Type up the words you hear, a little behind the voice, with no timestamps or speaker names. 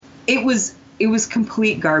It was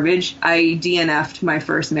complete garbage. I DNF'd my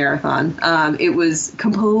first marathon. It was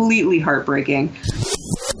completely heartbreaking.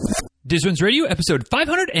 Diz Runs Radio, episode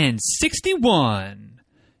 561,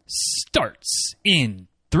 starts in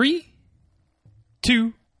 3,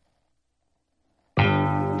 2.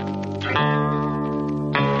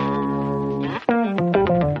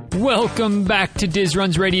 Welcome back to Diz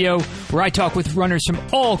Runs Radio, where I talk with runners from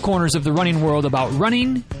all corners of the running world about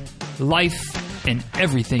running, life, and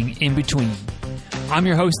everything in between. I'm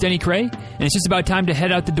your host, Denny Cray, and it's just about time to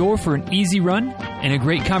head out the door for an easy run and a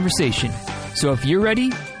great conversation. So if you're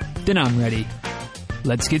ready, then I'm ready.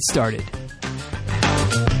 Let's get started.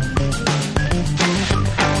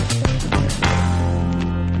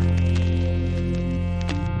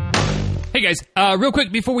 Hey guys, real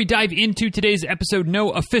quick before we dive into today's episode, no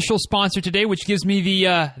official sponsor today, which gives me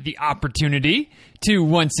the opportunity to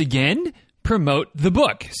once again promote the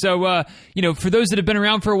book. So, for those that have been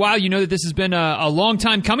around for a while, you know that this has been a long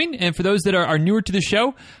time coming. And for those that are newer to the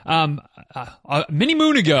show, many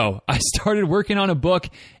moon ago, I started working on a book,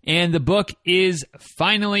 and the book is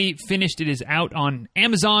finally finished. It is out on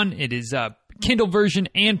Amazon. It is a Kindle version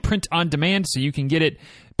and print on demand, so you can get it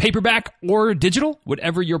paperback or digital,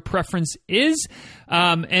 whatever your preference is.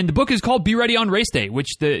 And the book is called Be Ready on Race Day,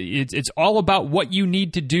 which it's all about what you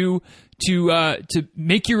need to do to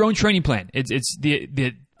make your own training plan. It's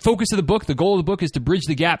the focus of the book. The goal of the book is to bridge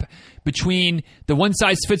the gap between the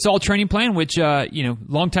one-size-fits-all training plan, which,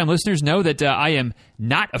 longtime listeners know that I am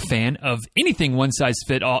not a fan of anything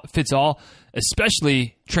one-size-fits-all,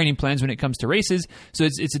 especially training plans when it comes to races. So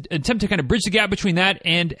it's an attempt to kind of bridge the gap between that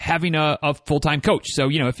and having a full-time coach. So,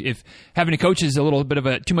 if having a coach is a little bit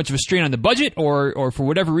of too much of a strain on the budget, or for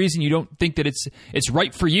whatever reason you don't think that it's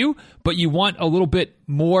right for you, but you want a little bit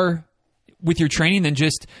more with your training than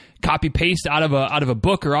just copy paste out of a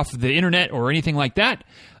book or off of the internet or anything like that.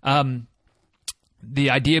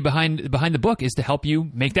 The idea behind the book is to help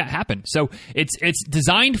you make that happen. So it's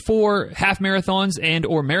designed for half marathons and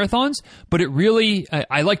or marathons, but it really,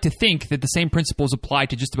 I like to think that the same principles apply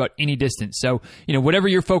to just about any distance. So, whatever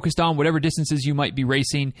you're focused on, whatever distances you might be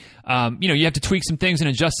racing, you have to tweak some things and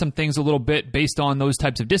adjust some things a little bit based on those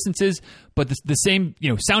types of distances. But the same,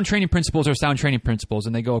 sound training principles are sound training principles,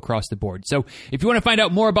 and they go across the board. So if you want to find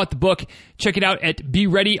out more about the book, check it out at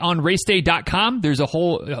BeReadyOnRaceDay.com. There's a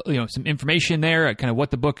whole, some information there, kind of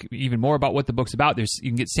what the book, even more about what the book's about. You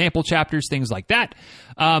can get sample chapters, things like that.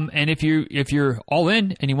 And if you're all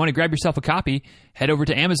in and you want to grab yourself a copy, head over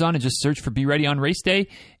to Amazon and just search for Be Ready on Race Day.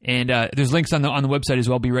 And there's links on the website as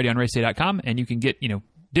well, BeReadyOnRaceDay.com, and you can get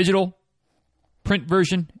digital, print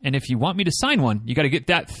version, and if you want me to sign one, you got to get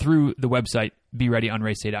that through the website,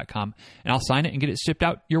 BeReadyOnRaceDay.com, and I'll sign it and get it shipped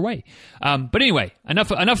out your way. But anyway,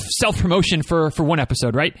 enough self-promotion for one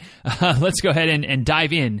episode, right? Let's go ahead and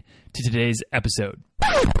dive in to today's episode.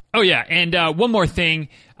 Oh yeah, and one more thing.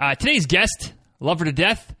 Today's guest, love her to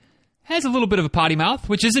death, has a little bit of a potty mouth,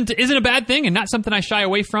 which isn't a bad thing and not something I shy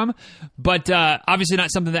away from, but obviously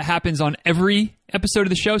not something that happens on every episode of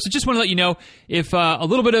the show. So just want to let you know if a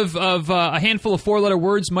little bit of a handful of four-letter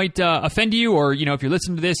words might offend you, or if you're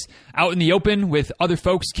listening to this out in the open with other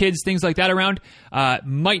folks, kids, things like that around,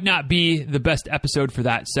 might not be the best episode for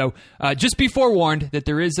that. So just be forewarned that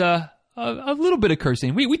there is a little bit of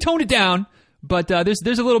cursing. We toned it down, but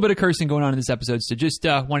there's a little bit of cursing going on in this episode. So just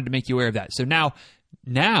wanted to make you aware of that. So now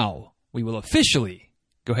we will officially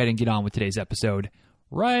go ahead and get on with today's episode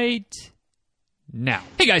right now.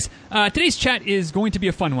 Hey guys, today's chat is going to be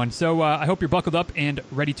a fun one, so I hope you're buckled up and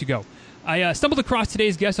ready to go. I stumbled across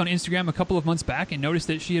today's guest on Instagram a couple of months back and noticed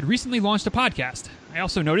that she had recently launched a podcast. I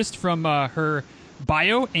also noticed from her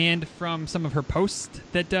bio and from some of her posts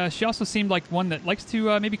that she also seemed like one that likes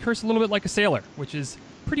to maybe curse a little bit like a sailor, which is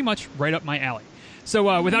pretty much right up my alley.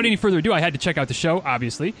 So without any further ado, I had to check out the show,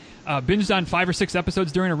 obviously. Binged on 5 or 6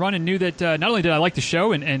 episodes during a run and knew that not only did I like the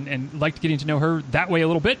show and liked getting to know her that way a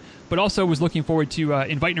little bit, but also was looking forward to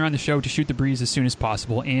inviting her on the show to shoot the breeze as soon as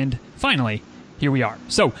possible. And finally, here we are.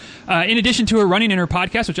 So in addition to her running and her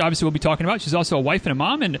podcast, which obviously we'll be talking about, she's also a wife and a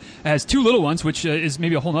mom and has 2 little ones, which is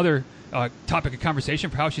maybe a whole other topic of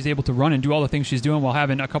conversation for how she's able to run and do all the things she's doing while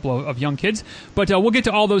having a couple of young kids. But we'll get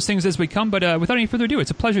to all those things as we come. But without any further ado,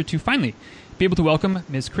 it's a pleasure to finally be able to welcome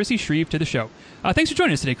Ms. Krissy Shreeve to the show. Thanks for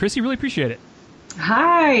joining us today, Krissy. Really appreciate it.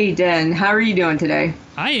 Hi, Den. How are you doing today?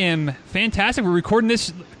 I am fantastic. We're recording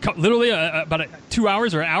this literally about 2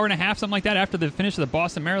 hours or an hour and a half, something like that, after the finish of the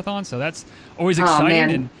Boston Marathon. So that's always exciting. Man.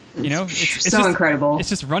 And it's so just incredible. It's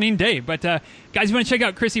just running day. But guys, you want to check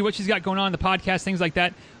out Krissy, what she's got going on in the podcast, things like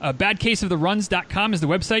that. Badcaseoftheruns.com is the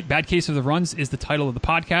website. Bad Case of the Runs is the title of the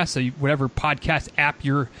podcast. So whatever podcast app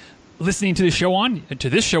you're listening to this show on,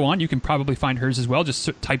 you can probably find hers as well. Just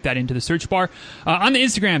type that into the search bar. On the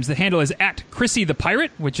Instagrams, the handle is at Krissy the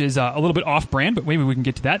Pirate, which is a little bit off-brand, but maybe we can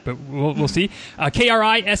get to that, but we'll see.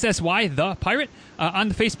 Krissy the Pirate. On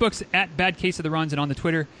the Facebooks, at Bad Case of the Runs, and on the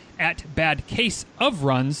Twitter, at Bad Case of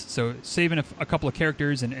Runs. So saving a couple of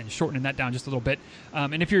characters and shortening that down just a little bit.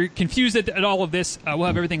 And if you're confused at all of this, we'll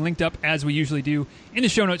have everything linked up as we usually do in the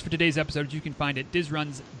show notes for today's episode, which you can find at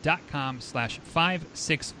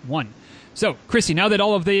dizruns.com/561. So, Krissy, now that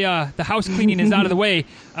all of the house cleaning is out of the way,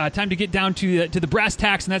 time to get down to the brass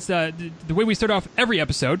tacks, and that's the way we start off every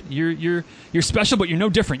episode. You're special, but you're no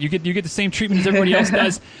different. You get the same treatment as everybody else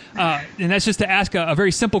does, and that's just to ask a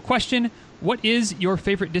very simple question: what is your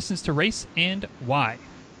favorite distance to race, and why?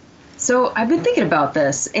 So I've been thinking about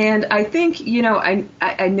this, and I think, I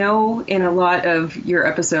know in a lot of your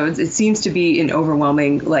episodes, it seems to be an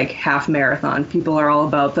overwhelming, like, half marathon. People are all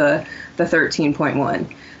about the 13.1.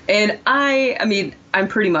 And I'm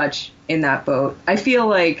pretty much in that boat. I feel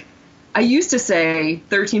like I used to say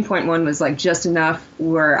 13.1 was like just enough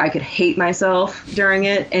where I could hate myself during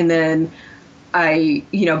it. And then by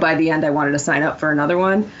the end, I wanted to sign up for another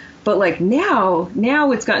one. But like now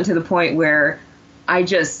it's gotten to the point where I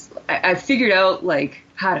figured out like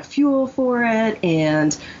how to fuel for it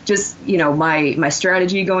and just, my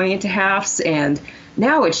strategy going into halves. And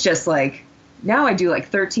now it's just like, now I do like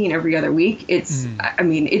 13 every other week. It seems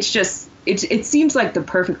like the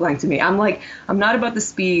perfect length to me. I'm not about the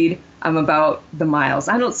speed. I'm about the miles.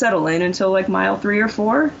 I don't settle in until like mile 3 or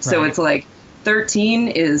 4. Right. So it's like 13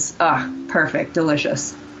 is perfect,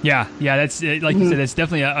 delicious. Yeah. That's like you said. That's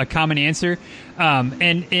definitely a common answer.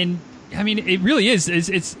 And I mean, it really is.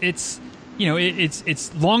 It's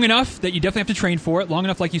long enough that you definitely have to train for it. Long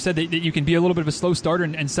enough, like you said, that you can be a little bit of a slow starter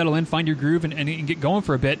and settle in, find your groove, and get going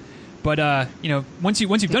for a bit. But once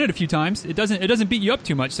you've done it a few times, it doesn't beat you up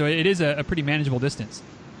too much. So it is a pretty manageable distance.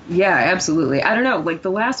 Yeah, absolutely. I don't know. Like the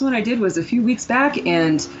last one I did was a few weeks back,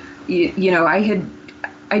 and I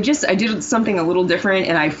did something a little different,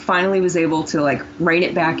 and I finally was able to like rein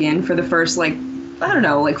it back in for the first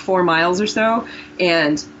 4 miles or so.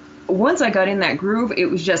 And once I got in that groove, it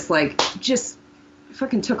was just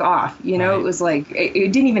fucking took off. Right. It was like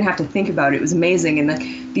it didn't even have to think about it. It was amazing.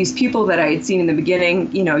 And these people that I had seen in the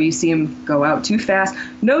beginning, you see them go out too fast.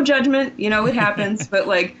 No judgment, it happens. But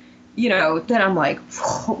then I'm like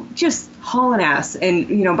just hauling ass. And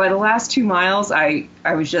by the last 2 miles, I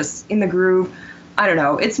was just in the groove. I don't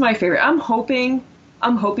know. It's my favorite. I'm hoping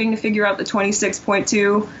to figure out the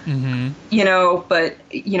 26.2. But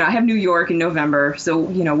I have New York in November, so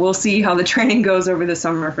we'll see how the training goes over the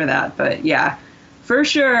summer for that. But yeah. For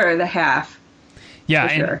sure, the half.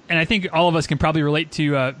 Yeah, and I think all of us can probably relate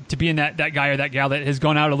to being that guy or that gal that has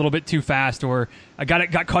gone out a little bit too fast, or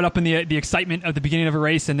got caught up in the excitement of the beginning of a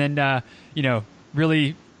race, and then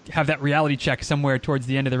really have that reality check somewhere towards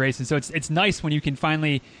the end of the race. And so it's nice when you can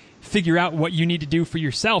finally figure out what you need to do for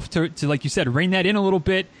yourself to like you said, rein that in a little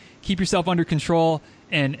bit, keep yourself under control,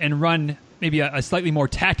 and run maybe a slightly more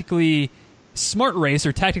tactically smart race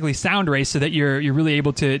or tactically sound race, so that you're really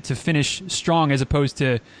able to finish strong, as opposed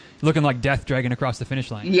to looking like death dragging across the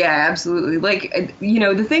finish line. Yeah, absolutely. Like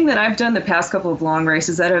the thing that I've done the past couple of long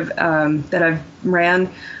races that I've ran,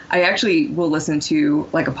 I actually will listen to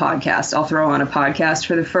like a podcast. I'll throw on a podcast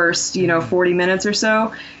for the first 40 minutes or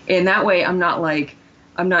so, and that way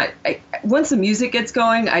once the music gets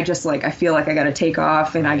going, I feel like I got to take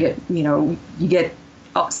off, and I get you get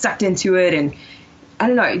sucked into it, and I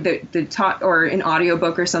don't know, the talk or an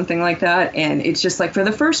audiobook or something like that. And it's just like for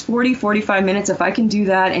the first 40, 45 minutes, if I can do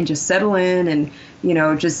that and just settle in and,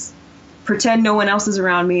 just pretend no one else is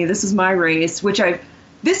around me. This is my race,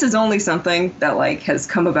 this is only something that like has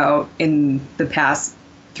come about in the past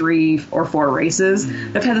 3 or 4 races.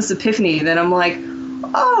 I've had this epiphany that I'm like,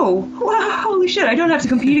 oh, wow, holy shit, I don't have to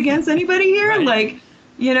compete against anybody here. Right. Like,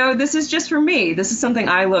 this is just for me. This is something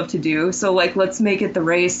I love to do. So like, let's make it the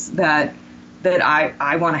race that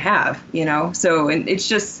I want to have, so, and it's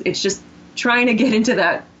just trying to get into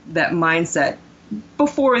that mindset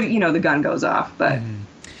before, the gun goes off. But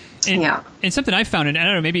and something I found, and I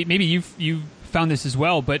don't know, maybe you've found this as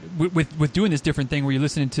well, but with doing this different thing where you're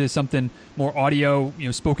listening to something more audio,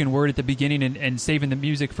 spoken word at the beginning and saving the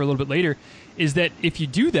music for a little bit later, is that if you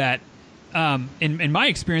do that, in my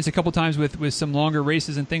experience, a couple times with some longer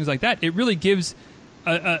races and things like that, it really gives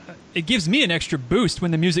it gives me an extra boost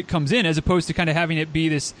when the music comes in, as opposed to kind of having it be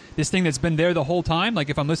this thing that's been there the whole time. Like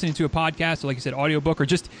if I'm listening to a podcast or, like you said, audiobook, or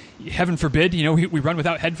just heaven forbid, we run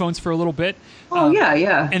without headphones for a little bit.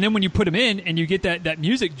 Yeah. And then when you put them in and you get that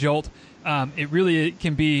music jolt, it really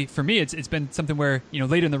can be, for me, it's been something where,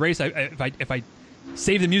 later in the race, if I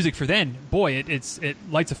save the music for then, boy, it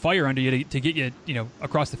lights a fire under you to get you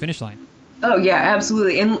across the finish line. Oh yeah,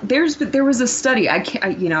 absolutely. And there was a study. I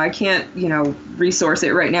can't resource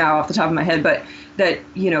it right now off the top of my head, but that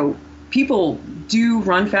people do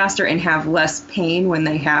run faster and have less pain when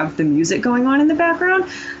they have the music going on in the background.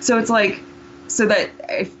 So it's like, so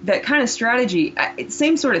that kind of strategy,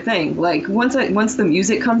 same sort of thing. Like once the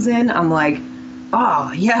music comes in, I'm like,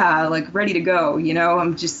 oh yeah, like ready to go.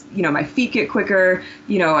 I'm just, my feet get quicker.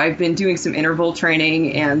 I've been doing some interval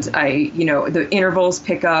training, and the intervals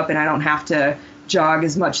pick up, and I don't have to jog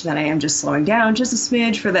as much than I am just slowing down just a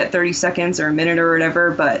smidge for that 30 seconds or a minute or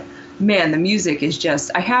whatever. But man, the music is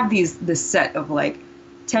just, I have this set of like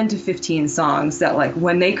 10 to 15 songs that like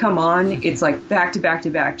when they come on, it's like back to back to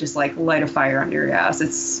back, just like light a fire under your ass.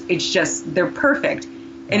 It's just, they're perfect.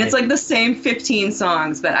 And it's like the same 15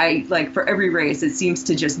 songs, but I like for every race, it seems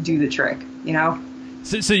to just do the trick,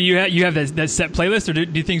 So you have that set playlist, or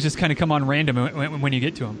do things just kind of come on random when you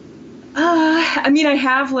get to them? I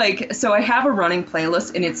have I have a running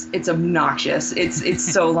playlist, and it's obnoxious.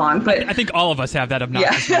 It's so long, but I think all of us have that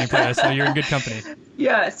obnoxious running playlist, so you're in good company.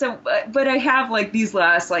 Yeah. So, but I have like these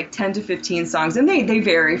last like 10 to 15 songs, and they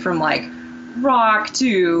vary from like rock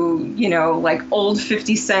to, like old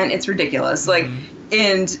 50 Cent. It's ridiculous. Like,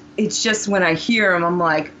 and it's just when I hear them, I'm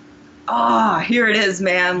like, here it is,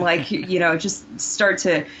 man. Like, just start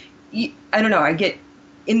to, I don't know. I get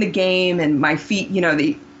in the game, and my feet,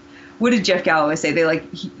 what did Jeff Galloway say? They like,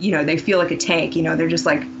 they feel like a tank, they're just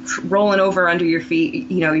like rolling over under your feet.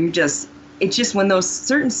 It's just when those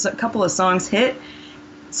certain couple of songs hit,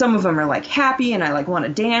 some of them are like happy, and I like want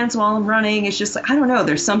to dance while I'm running. It's just like, I don't know.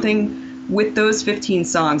 There's something with those 15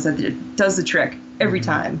 songs that does the trick every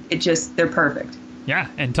time. They're perfect. Yeah.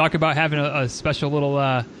 And talk about having a special little,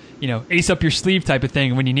 ace up your sleeve type of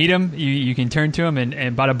thing. When you need them, you can turn to them,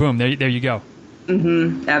 and bada boom, there you go.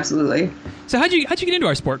 Mm-hmm. Absolutely. So how'd you get into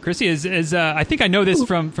our sport, Krissy? Is I think I know this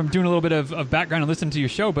from doing a little bit of background and listening to your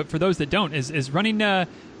show, but for those that don't, is running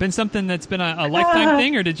been something that's been a lifetime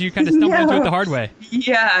thing, or did you kind of stumble into it the hard way?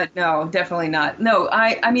 Yeah, no, definitely not. No,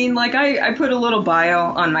 I mean, like I put a little bio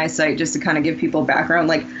on my site just to kind of give people background.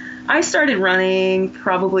 Like I started running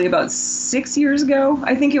probably about 6 years ago,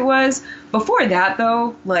 I think it was. Before that,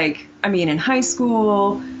 though, like, I mean, in high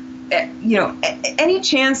school, any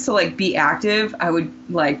chance to like be active, I would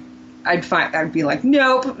like, I'd be like,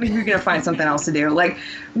 nope, you're going to find something else to do. Like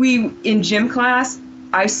in gym class,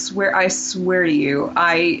 I swear to you,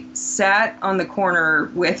 I sat on the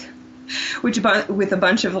corner with a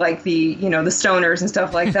bunch of like the stoners and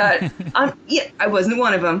stuff like that. I wasn't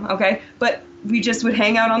one of them. Okay. But we just would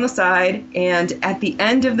hang out on the side. And at the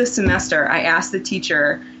end of the semester, I asked the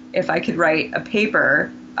teacher if I could write a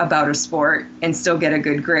paper about a sport and still get a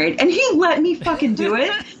good grade. And he let me fucking do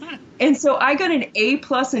it. And so I got an A+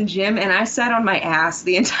 in gym, and I sat on my ass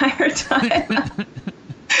the entire time.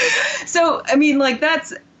 So, I mean, like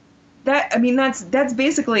that's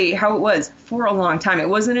basically how it was for a long time. It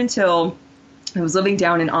wasn't until I was living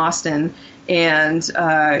down in Austin, and,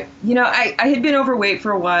 I had been overweight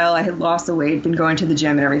for a while. I had lost the weight, been going to the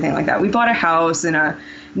gym and everything like that. We bought a house in a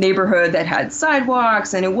neighborhood that had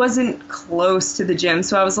sidewalks, and it wasn't close to the gym.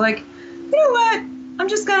 So I was like, you know what? I'm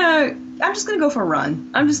just gonna go for a run.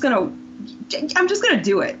 I'm just gonna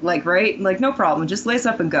do it. Like, right? Like, no problem. Just lace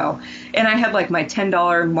up and go. And I had like my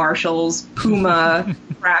 $10 Marshalls Puma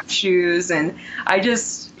crap shoes, and I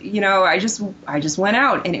just went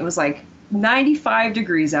out, and it was like 95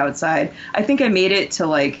 degrees outside. I think I made it to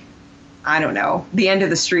like, I don't know, the end of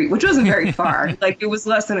the street, which wasn't very far. Like, it was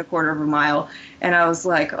less than a quarter of a mile. And I was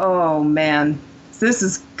like, oh man, this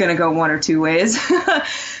is going to go one or two ways.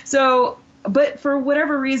 So, but for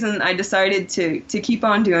whatever reason, I decided to keep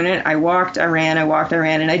on doing it. I walked, I ran,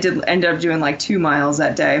 and I did end up doing like 2 miles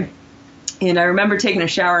that day. And I remember taking a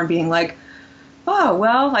shower and being like, oh,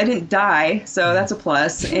 well, I didn't die, so that's a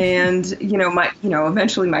plus. And,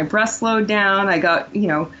 eventually my breath slowed down. I got,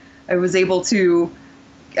 I was able to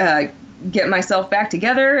get myself back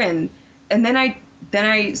together, and then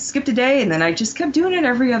I skipped a day, and then I just kept doing it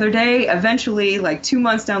every other day. Eventually, like 2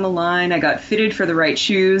 months down the line, I got fitted for the right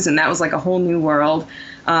shoes, and that was like a whole new world.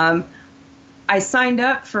 I signed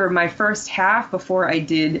up for my first half before I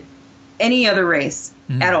did any other race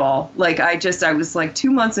at all. Like I was like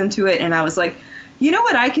 2 months into it, and I was like, you know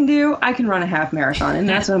what I can do? I can run a half marathon, and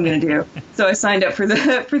that's what I'm going to do. So I signed up for the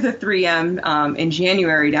 3M in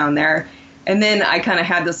January down there. And then I kind of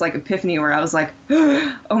had this like epiphany where I was like,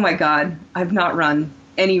 oh my God, I've not run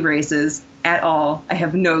any races at all. I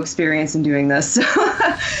have no experience in doing this.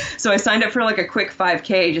 So I signed up for like a quick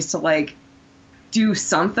 5K just to like do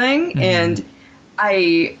something. And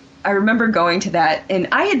I I remember going to that, and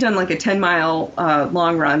I had done like a 10-mile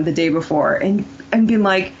long run the day before, and been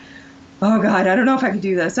like, oh God, I don't know if I can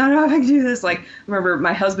do this. I don't know if I can do this. Like, remember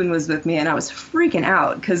my husband was with me, and I was freaking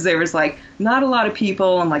out because there was like not a lot of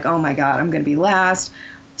people. I'm like, oh my God, I'm going to be last.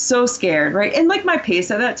 So scared, right? And like my pace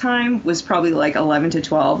at that time was probably like 11 to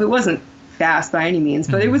 12. It wasn't fast by any means,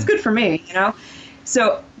 but it was good for me, you know?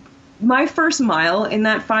 So my first mile in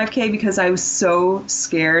that 5K, because I was so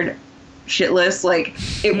scared shitless, like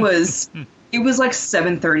it was like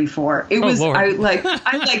 7:34. It was Lord.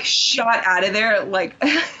 I shot out of there like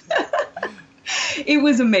it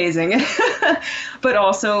was amazing. But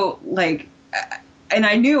also like, and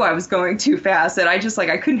I knew I was going too fast, that I just like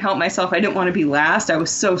I couldn't help myself. I didn't want to be last. I was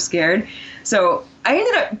so scared. So I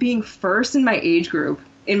ended up being first in my age group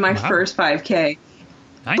in my first 5K.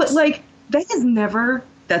 Nice. But like that's never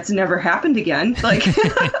happened again. Like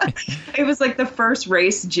it was like the first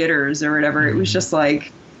race jitters or whatever. It was just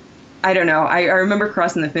like, I don't know. I remember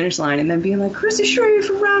crossing the finish line and then being like, Krissy Shreeve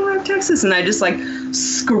from Round Rock, Texas. And I just like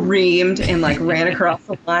screamed and like ran across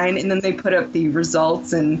the line. And then they put up the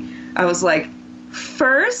results and I was like,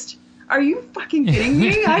 first? Are you fucking kidding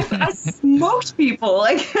me? I smoked people.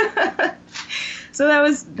 Like, so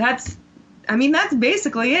that's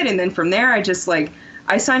basically it. And then from there,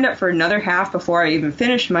 I signed up for another half before I even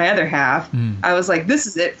finished my other half. I was like, this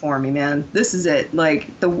is it for me, man. This is it. Like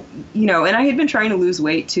and I had been trying to lose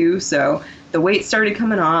weight too. So the weight started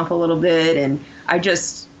coming off a little bit. And I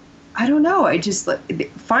don't know.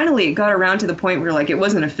 Finally it got around to the point where like, it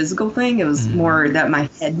wasn't a physical thing. It was more that my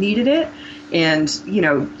head needed it. And,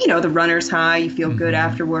 the runner's high, you feel good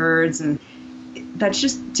afterwards. And that's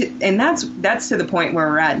that's to the point where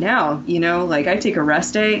we're at now, like I take a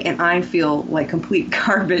rest day and I feel like complete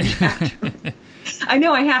garbage after. I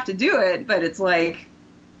know I have to do it, but it's like,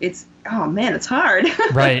 oh man, it's hard.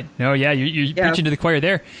 Right. No, yeah, you're preaching to the choir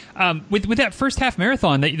there. With that first half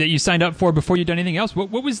marathon that you signed up for before you'd done anything else,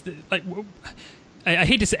 what was the, like, I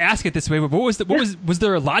hate to ask it this way, but was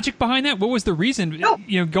there a logic behind that? What was the reason,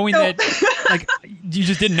 that, like, you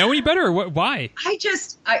just didn't know any better, or what, why?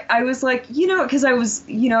 I was like, because I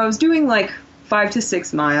was doing like 5 to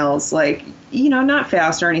 6 miles, like, not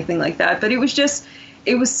fast or anything like that, but it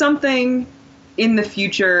was something in the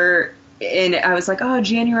future. And I was like, oh,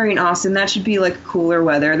 January in Austin, that should be like cooler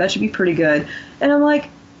weather. That should be pretty good. And I'm like,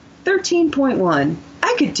 13.1.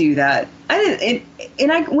 I could do that.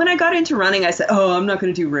 When I got into running, I said, oh, I'm not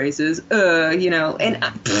going to do races,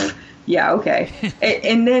 yeah, okay.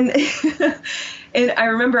 And then, and I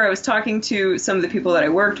remember I was talking to some of the people that I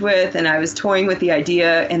worked with, and I was toying with the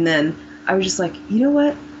idea, and then I was just like, you know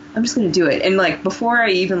what? I'm just going to do it. And like, before I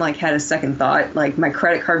even like had a second thought, like my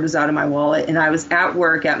credit card was out of my wallet and I was at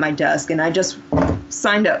work at my desk and I just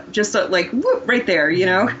signed up, just like whoop, right there,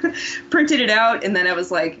 printed it out. And then I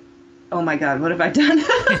was like, oh my God, what have I done?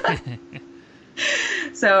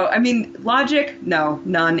 So, I mean, logic, no,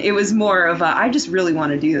 none. It was more of I just really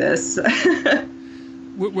want to do this.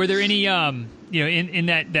 Were there any, in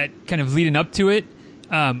that kind of leading up to it,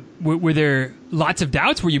 were there lots of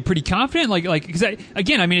doubts? Were you pretty confident? Like, because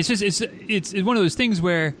it's one of those things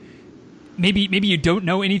where maybe you don't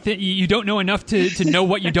know anything, you don't know enough to know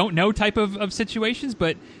what you don't know type of situations.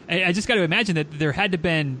 But I just got to imagine that there had to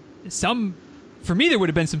been some. For me, there would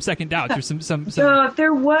have been some second doubts or some. So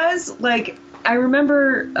there was like. I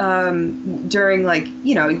remember during like,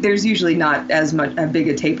 there's usually not as much a big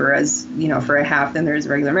a taper as, for a half than there's a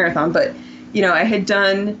regular marathon. But, I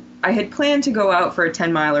had planned to go out for a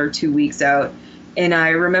 10 miler 2 weeks out. And I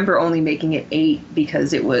remember only making it 8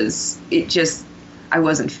 because I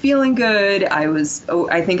wasn't feeling good.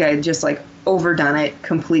 I think I had just like overdone it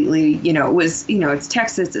completely. It's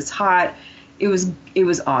Texas, it's hot. It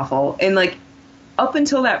was awful. And like up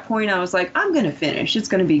until that point, I was like, I'm going to finish. It's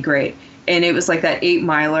going to be great. And it was like that 8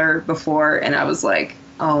 miler before. And I was like,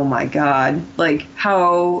 oh my God, like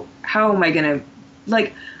how am I going to,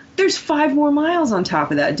 like, there's 5 more miles on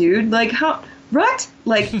top of that, dude. Like what?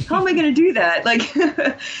 Like, how am I going to do that? Like,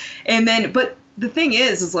 and then, but the thing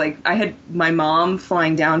is like, I had my mom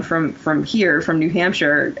flying down from here, from New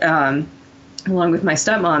Hampshire, along with my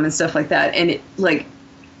stepmom and stuff like that. And it like,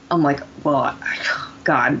 I'm like, well,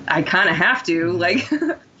 God, I kind of have to like,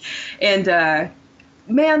 and,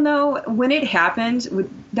 man, though, when it happened,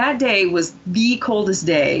 that day was the coldest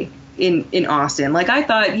day in Austin. Like, I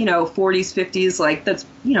thought, 40s, 50s, like, that's,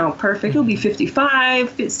 perfect. It'll be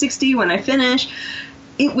 55, 60 when I finish.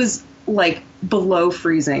 It was, like, below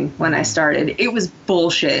freezing when I started. It was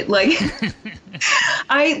bullshit. Like,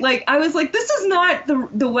 I was like, this is not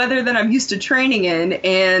the weather that I'm used to training in.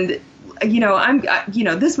 And,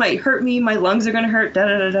 this might hurt me. My lungs are going to hurt,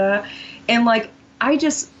 da-da-da-da. And, like, I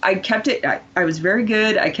kept it, I was very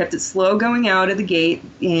good. I kept it slow going out of the gate,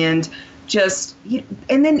 and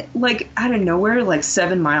then like out of nowhere, like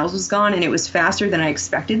 7 miles was gone, and it was faster than I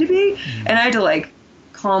expected to be. And I had to like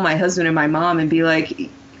call my husband and my mom and be like,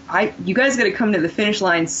 you guys got to come to the finish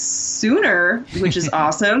line sooner, which is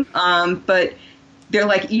awesome. But they're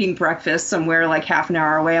like eating breakfast somewhere like half an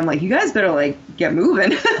hour away. I'm like, you guys better like get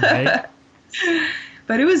moving. Right.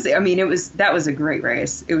 But that was a great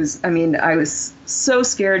race. I was so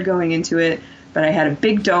scared going into it, but I had a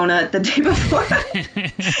big donut the day before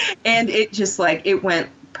and it just like, it went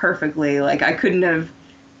perfectly. Like I couldn't have,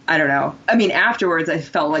 I don't know. I mean, afterwards I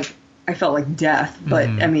felt like death, but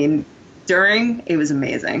during, it was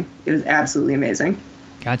amazing. It was absolutely amazing.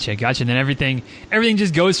 Gotcha. And then everything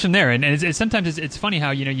just goes from there. And sometimes it's funny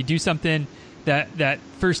how, you do something that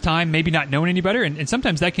first time, maybe not knowing any better. And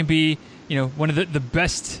sometimes that can be, one of the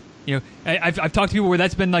best, I've talked to people where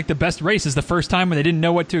that's been like the best race is the first time when they didn't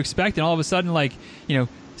know what to expect. And all of a sudden, like,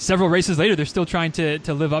 several races later, they're still trying to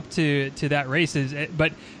live up to that race.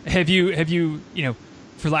 But have you,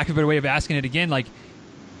 for lack of a better way of asking it again, like,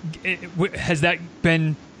 has that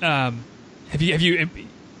been, have you,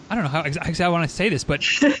 I don't know how exactly I want to say this, but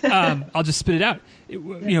I'll just spit it out.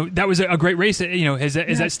 That was a great race. Is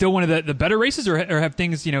that still one of the better races, or have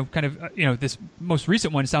things, kind of, this most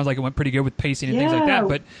recent one sounds like it went pretty good with pacing and things like that.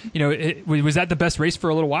 But was that the best race for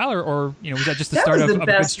a little while, or was that just the start of a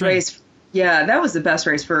good string? Race. Yeah, that was the best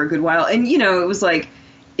race for a good while, and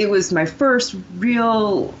it was my first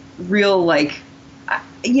real like,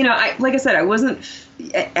 like I said, I wasn't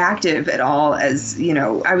active at all as,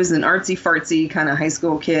 I was an artsy fartsy kind of high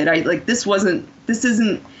school kid.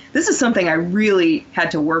 This is something I really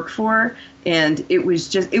had to work for. And it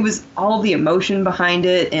was all the emotion behind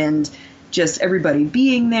it and just everybody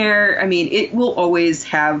being there. I mean, it will always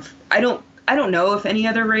have, I don't know if any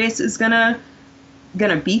other race is gonna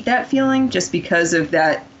beat that feeling just because of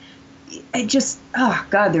that. Oh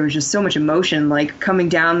God, there was just so much emotion, like coming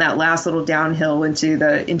down that last little downhill into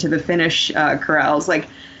the finish corrals. Like,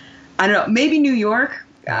 I don't know, maybe New York,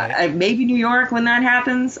 when that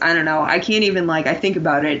happens. I don't know. I can't even I think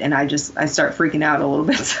about it and I start freaking out a little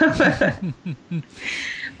bit.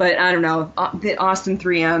 But I don't know. The Austin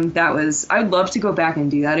 3M, I'd love to go back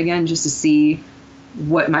and do that again just to see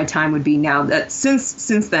what my time would be now. That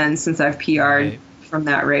since I've PR'd from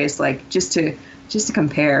that race, like just to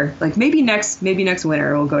compare, like maybe next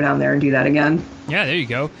winter we'll go down there and do that again. Yeah, there you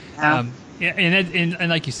go. Yeah. And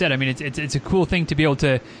like you said, I mean, it's a cool thing to be able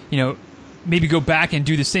to, maybe go back and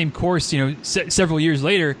do the same course, several years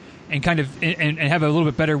later, and kind of and have a little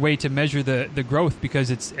bit better way to measure the growth, because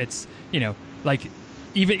it's like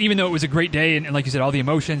even though it was a great day and like you said, all the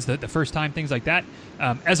emotions, the first time, things like that.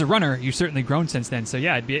 As a runner, you've certainly grown since then. So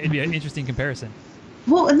yeah, it'd be an interesting comparison.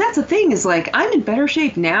 Well, and that's the thing is like I'm in better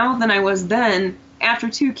shape now than I was then. After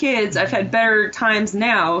 2 kids, I've had better times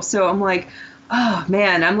now. So I'm like, oh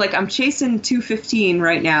man, I'm chasing 2:15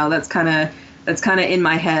 right now. That's kind of in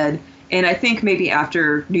my head. And I think maybe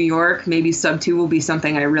after New York, maybe sub 2 will be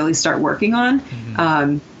something I really start working on.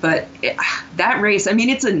 Mm-hmm. But that race, I mean,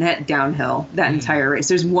 it's a net downhill, that entire race.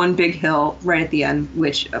 There's one big hill right at the end,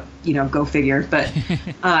 which, go figure. But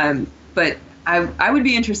I would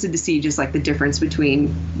be interested to see just like the difference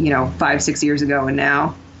between, 5-6 years ago and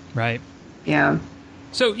now. Right. Yeah.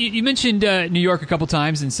 So you mentioned New York a couple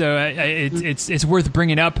times, and so it's worth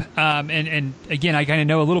bringing up. And again, I kind of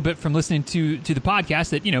know a little bit from listening to the podcast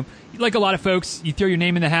that like a lot of folks, you throw your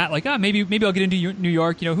name in the hat, like maybe I'll get into New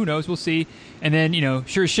York. Who knows? We'll see. And then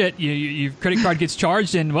sure as shit, your credit card gets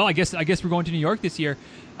charged, and well, I guess we're going to New York this year.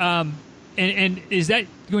 And is that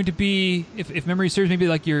going to be, if memory serves, maybe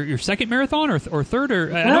like your second marathon or third,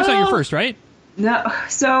 or I know it's not your first, right? No.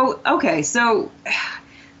 So okay, so.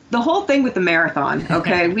 The whole thing with the marathon,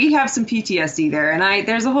 okay, we have some PTSD there, and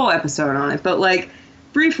there's a whole episode on it. But like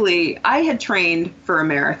briefly, I had trained for a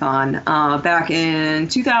marathon back in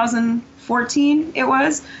 2014, it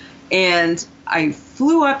was, and I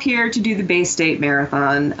flew up here to do the Bay State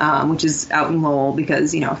Marathon, which is out in Lowell,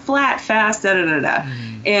 because flat, fast, da da da da,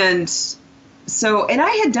 and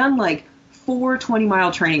I had done like 4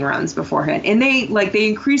 20-mile training runs beforehand, and they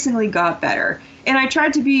increasingly got better. And I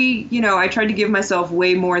tried to be, I tried to give myself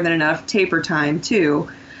way more than enough taper time too.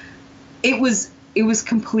 It was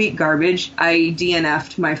complete garbage. I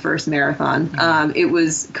DNF'd my first marathon. It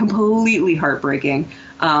was completely heartbreaking.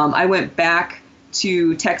 I went back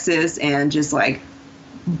to Texas and just like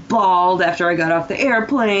bawled after I got off the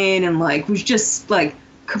airplane, and like was just like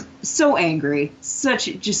so angry,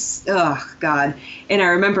 oh God. And I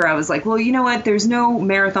remember I was like, well, you know what, there's no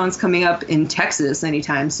marathons coming up in Texas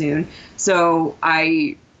anytime soon, so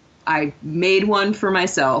I I made one for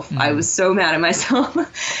myself. I was so mad at myself.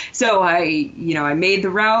 So I made the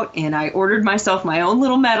route and I ordered myself my own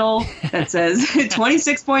little medal that says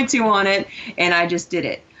 26.2 on it. And I just did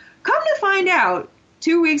it. Come to find out,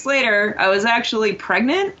 2 weeks later, I was actually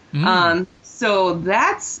pregnant. So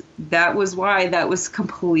that was why that was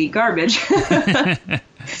complete garbage.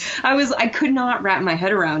 I could not wrap my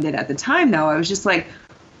head around it at the time, though. I was just like,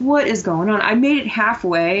 what is going on? I made it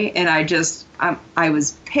halfway, and I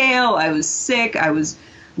was pale, I was sick, I was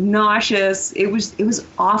nauseous. It was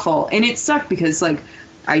awful, and it sucked because like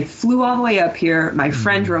I flew all the way up here. My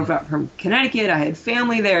friend drove up from Connecticut. I had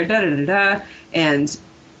family there, and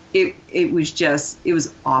it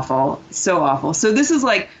was awful, so awful. So this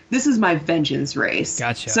is my vengeance race.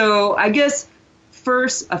 Gotcha. So I guess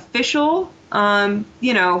first official.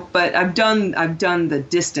 But I've done the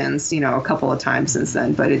distance, a couple of times since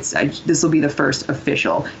then, but this will be the first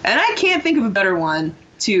official. And I can't think of a better one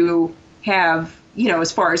to have,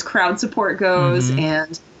 as far as crowd support goes.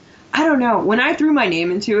 And I don't know, when I threw my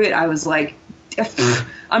name into it, I was like,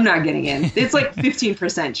 I'm not getting in. It's like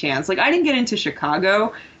 15% chance. Like I didn't get into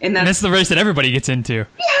Chicago, and that's the race that everybody gets into.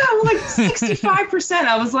 Yeah, like 65%.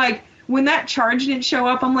 I was like, when that charge didn't show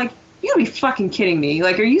up, I'm like, you gotta be fucking kidding me.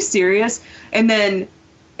 Like, are you serious? And then,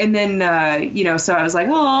 so I was like,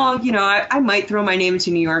 I might throw my name into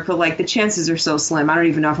New York, but like the chances are so slim. I don't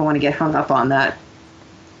even know if I want to get hung up on that.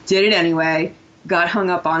 Did it anyway. Got hung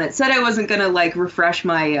up on it. Said I wasn't going to like refresh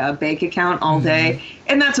my bank account all day.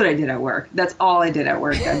 And that's what I did at work. That's all I did at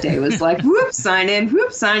work that day was like, sign in,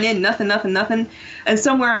 nothing. And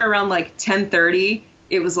somewhere around like 10:30,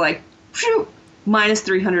 it was like, minus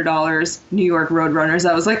 $300, New York Roadrunners.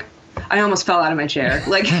 I was like, I almost fell out of my chair.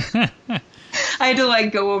 Like, I had to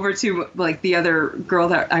like go over to like the other girl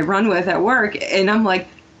that I run with at work, and I'm like,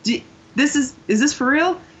 is this for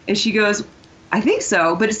real? And she goes, I think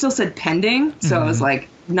so, but it still said pending, so I was like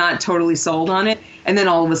not totally sold on it. And then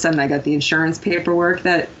all of a sudden I got the insurance paperwork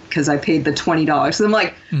because I paid the $20. So I'm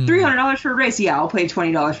like, $300 for a race? Yeah, I'll pay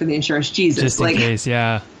 $20 for the insurance. Jesus, just in case,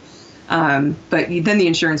 yeah. But then the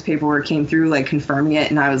insurance paperwork came through, like confirming it,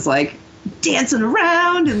 and I was like dancing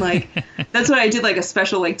around, and like that's what I did, like a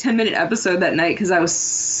special like 10-minute episode that night because I was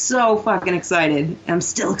so fucking excited. I'm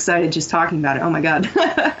still excited just talking about it. Oh my god.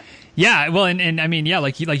 Yeah, well, and I mean, yeah,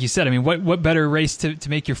 like you said, I mean, what better race to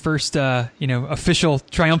make your first, official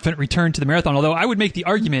triumphant return to the marathon? Although I would make the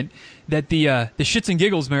argument that the shits and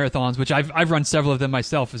giggles marathons, which I've run several of them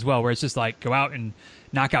myself as well, where it's just like go out and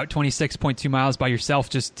knock out 26.2 miles by yourself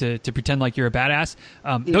just to pretend like you're a badass.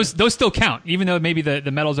 Those still count, even though maybe the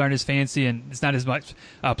medals aren't as fancy and it's not as much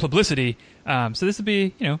publicity. So this would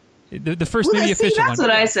be, the first maybe official that's one. That's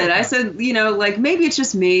what I said. I said, like maybe it's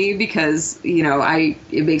just me because,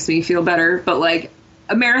 it makes me feel better. But like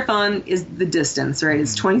a marathon is the distance, right?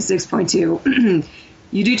 It's 26.2.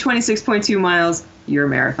 You do 26.2 miles, you're a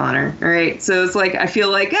marathoner, all right? So it's like I feel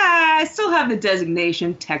like, I still have the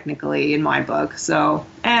designation technically in my book. So,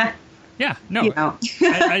 Yeah, no,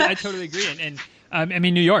 I totally agree. And I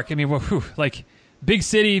mean, New York, I mean, like big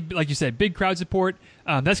city, like you said, big crowd support.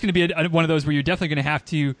 That's going to be one of those where you're definitely going to have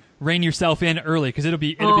to rein yourself in early because it'll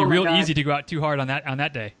be real easy to go out too hard on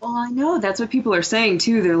that day. Well, I know that's what people are saying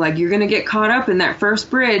too. They're like, you're going to get caught up in that first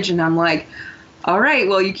bridge, and I'm like, all right,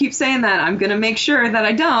 well, you keep saying that. I'm going to make sure that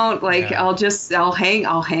I don't. Like, yeah.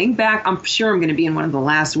 I'll hang back. I'm sure I'm going to be in one of the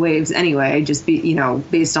last waves anyway. Just be,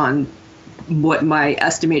 based on what my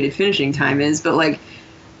estimated finishing time is. But like,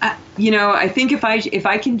 I think if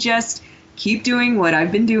I can just keep doing what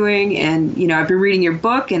I've been doing, and I've been reading your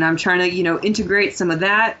book, and I'm trying to integrate some of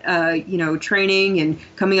that training and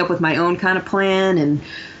coming up with my own kind of plan, and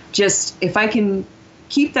just if I can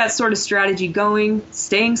keep that sort of strategy going,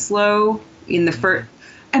 staying slow in the first.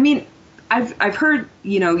 I mean, I've heard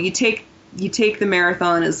you take the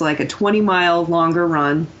marathon as like a 20-mile longer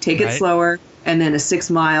run, take it slower, and then a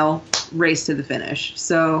 6-mile race to the finish.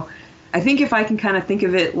 So I think if I can kind of think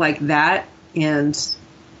of it like that, and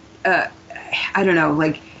I don't know,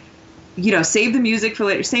 like, save the music for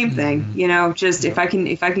later. Same thing, just if I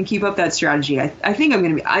can keep up that strategy, I think I'm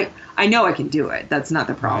going to be, I know I can do it. That's not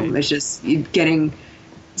the problem. Right. It's just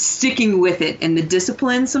sticking with it, and the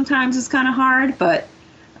discipline sometimes is kind of hard, but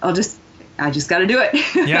I just got to do it.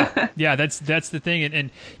 Yeah. That's the thing. And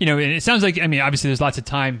it sounds like, I mean, obviously there's lots of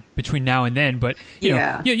time between now and then, but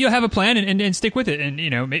you'll have a plan and stick with it. And,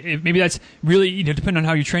 maybe that's really, depending on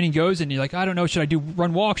how your training goes, and you're like, I don't know, should I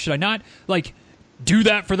run walk? Should I not? Like, do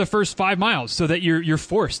that for the first 5 miles so that you're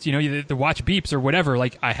forced, the watch beeps or whatever.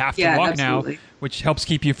 Like, I have to walk absolutely. now, which helps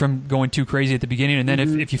keep you from going too crazy at the beginning. And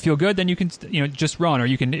then if you feel good, then you can, just run, or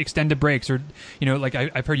you can extend the breaks, or, like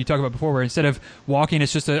I've heard you talk about before, where instead of walking,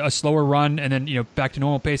 it's just a slower run and then, back to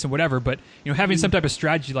normal pace and whatever. But, having some type of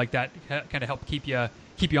strategy like that kind of help keep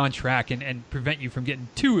you on track and prevent you from getting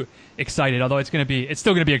too excited. Although it's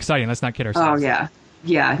still going to be exciting. Let's not kid ourselves. Oh yeah.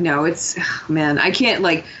 Yeah. No, man, I can't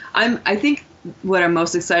I think what I'm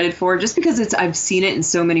most excited for, just because I've seen it in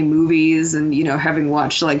so many movies and, having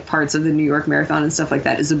watched like parts of the New York Marathon and stuff like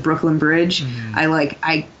that, is the Brooklyn Bridge.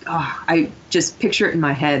 I just picture it in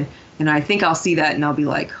my head, and I think I'll see that and I'll be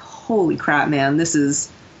like, holy crap, man, this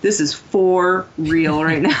is for real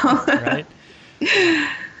right now. Right.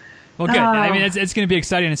 Well, good. I mean, it's going to be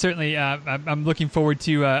exciting, and certainly I'm looking forward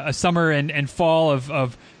to a summer and fall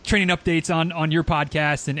of training updates on your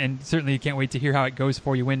podcast, and certainly can't wait to hear how it goes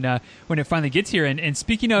for you when it finally gets here. And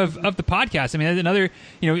speaking of the podcast, I mean, that's another,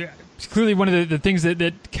 it's clearly one of the things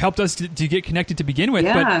that helped us to get connected to begin with.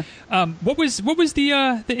 Yeah. But what was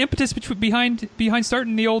the impetus behind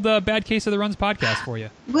starting the old Bad Case of the Runs podcast for you?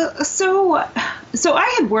 Well, so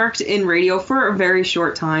I had worked in radio for a very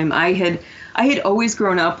short time. I had always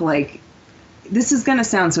grown up like, this is going to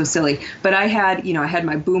sound so silly, but I had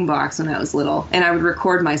my boombox when I was little, and I would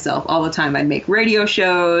record myself all the time. I'd make radio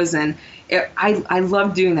shows, and I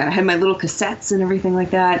loved doing that. I had my little cassettes and everything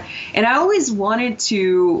like that. And I always wanted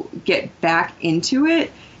to get back into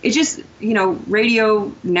it. It just,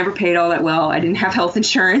 radio never paid all that well. I didn't have health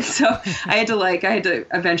insurance. So I had to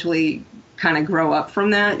eventually kind of grow up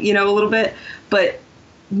from that, a little bit. But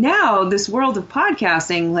now this world of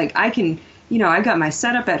podcasting, like I can, I got my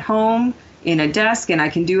setup at home in a desk, and I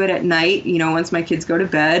can do it at night, once my kids go to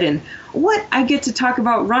bed, and I get to talk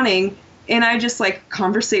about running, and I just like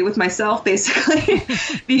conversate with myself basically.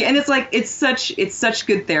 And it's such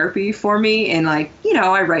good therapy for me. And like,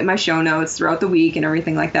 I write my show notes throughout the week and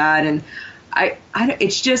everything like that. And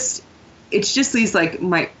it's just these like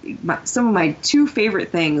some of my two favorite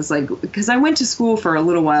things, like, because I went to school for a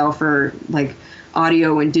little while for like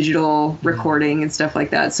audio and digital recording and stuff like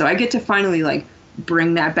that. So I get to finally like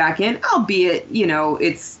bring that back in, albeit,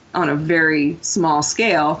 it's on a very small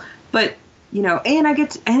scale, but, and I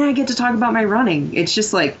get to talk about my running. It's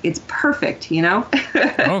just like, it's perfect,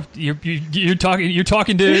 Oh, you're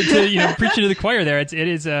talking to preaching to the choir there. It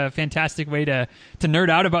is a fantastic way to nerd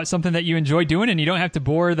out about something that you enjoy doing, and you don't have to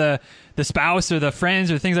bore the spouse or the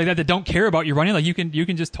friends or things like that don't care about your running. Like you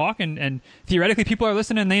can just talk, and theoretically people are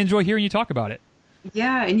listening and they enjoy hearing you talk about it.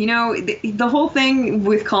 Yeah, and the whole thing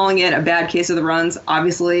with calling it a bad case of the runs,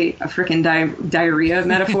 obviously a freaking diarrhea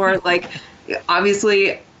metaphor. Like,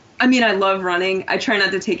 obviously, I mean, I love running. I try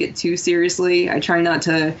not to take it too seriously. I try not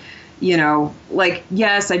to, like,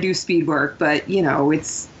 yes, I do speed work, but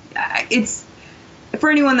it's for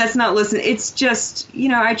anyone that's not listening, it's just,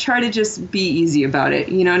 I try to just be easy about it.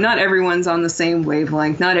 Not everyone's on the same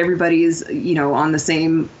wavelength. Not everybody's, on the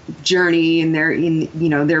same journey in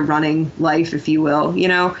their running life, if you will.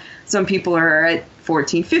 Some people are at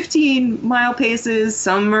 14, 15 mile paces.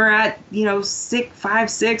 Some are at, 5,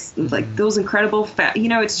 6, like those incredible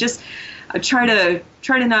it's just, I try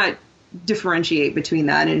to not differentiate between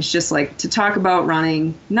that. And it's just like to talk about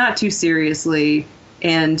running, not too seriously,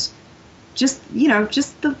 and just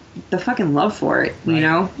the fucking love for it.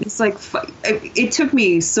 Right. It's like it took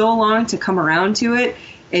me so long to come around to it,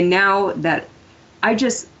 and now that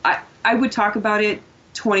I would talk about it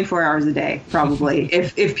 24 hours a day probably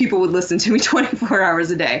if people would listen to me 24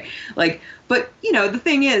 hours a day. Like, but the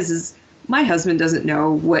thing is my husband doesn't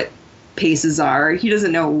know what paces are. He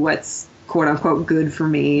doesn't know what's quote unquote good for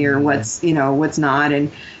me or what's what's not, and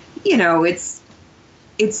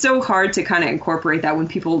it's so hard to kind of incorporate that when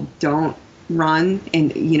people don't run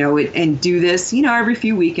and, and do this, every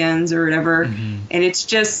few weekends or whatever. Mm-hmm. And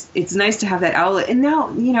it's nice to have that outlet. And now,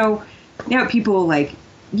 now people like,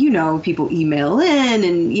 people email in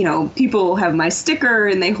and, people have my sticker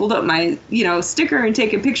and they hold up my, sticker and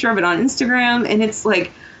take a picture of it on Instagram. And it's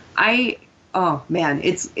like, oh man,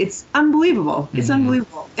 it's unbelievable. It's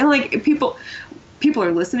unbelievable. And like people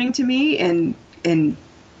are listening to me and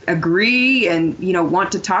agree and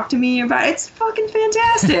want to talk to me about it. It's fucking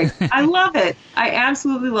fantastic. I love it. I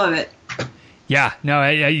absolutely love it. Yeah, no,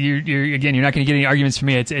 you're again, you're not going to get any arguments from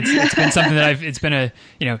me. It's been something that it's been a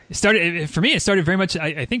started for me. It started very much,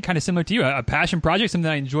 I think, kind of similar to you, a passion project, something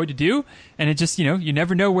that I enjoyed to do, and it just you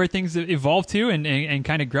never know where things evolve to and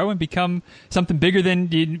kind of grow and become something bigger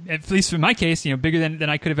than, at least in my case, bigger than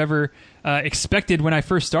I could have ever expected when I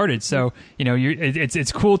first started. So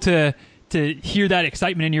it's cool to to hear that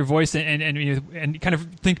excitement in your voice and kind of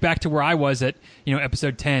think back to where I was at,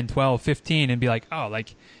 episode 10, 12, 15 and be like, oh,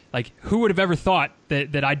 like who would have ever thought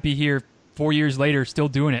that I'd be here 4 years later still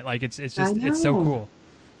doing it? Like it's so cool.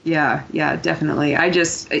 Yeah, definitely. I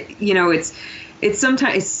just, it's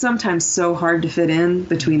sometimes so hard to fit in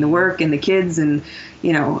between the work and the kids and,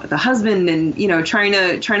 the husband and, trying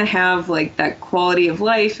to have like that quality of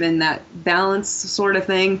life and that balance sort of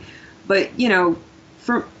thing. But,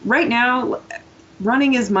 for right now,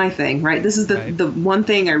 running is my thing, right? This is the one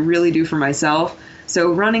thing I really do for myself.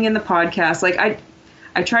 So running in the podcast, like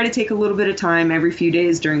I try to take a little bit of time every few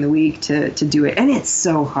days during the week to do it. And it's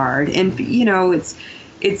so hard. And,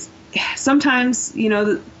 it's sometimes,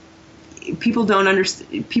 people don't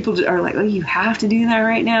understand. People are like, oh, you have to do that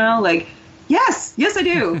right now. Like, yes, I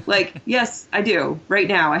do. Like, yes, I do. Right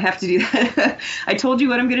now, I have to do that. I told you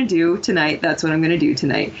what I'm going to do tonight. That's what I'm going to do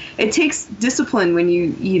tonight. It takes discipline when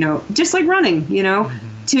you just like running,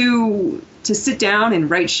 to sit down and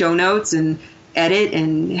write show notes and edit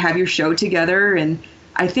and have your show together. And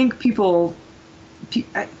I think people,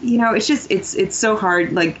 it's just, it's so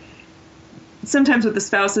hard. Like sometimes with the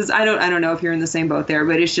spouses, I don't know if you're in the same boat there,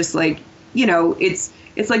 but it's just like,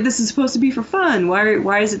 it's like, this is supposed to be for fun.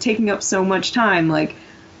 Why is it taking up so much time? Like,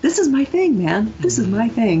 this is my thing, man. This is my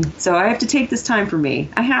thing. So I have to take this time for me.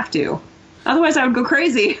 I have to. Otherwise I would go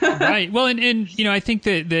crazy. Right. Well, and I think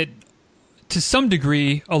that to some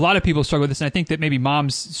degree, a lot of people struggle with this. And I think that maybe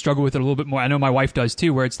moms struggle with it a little bit more. I know my wife does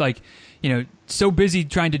too, where it's like, so busy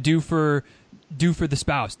trying to do for the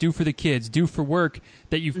spouse, do for the kids, do for work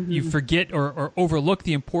that you forget or overlook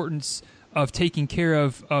the importance of taking care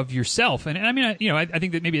of yourself. And I mean, I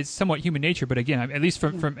think that maybe it's somewhat human nature, but again, at least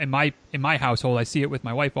from in my household, I see it with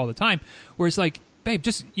my wife all the time, where it's like, babe,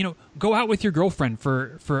 just go out with your girlfriend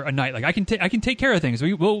for a night. Like I can take care of things.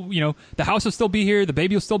 We will, the house will still be here, the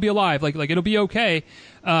baby will still be alive. Like it'll be okay,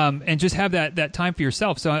 and just have that time for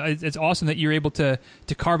yourself. So it's awesome that you're able to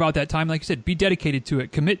carve out that time, like you said, be dedicated to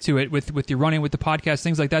it, commit to it with your running, with the podcast,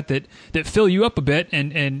 things like that fill you up a bit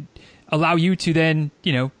and allow you to then,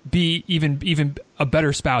 be even a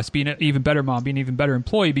better spouse, being an even better mom, being an even better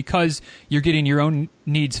employee, because you're getting your own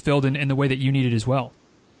needs filled in the way that you need it as well.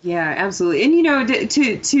 Yeah, absolutely. And,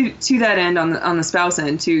 to that end on the spouse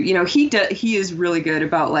end too, he is really good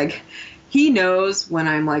about like, he knows when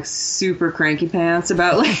I'm like super cranky pants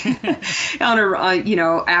about like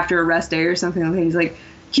after a rest day or something like that. He's like,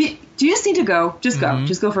 do you just need to go? Just go.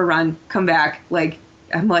 Just go for a run. Come back. Like,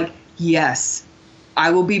 I'm like, yes,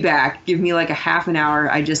 I will be back. Give me like a half an hour.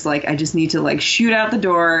 I just need to like shoot out the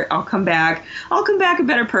door. I'll come back a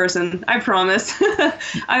better person. I promise.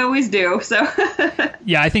 I always do. So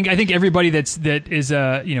yeah, I think everybody that is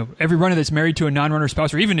every runner that's married to a non-runner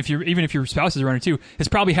spouse, or even if your spouse is a runner too, has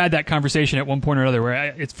probably had that conversation at one point or another.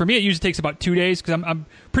 Where for me, it usually takes about 2 days, because I'm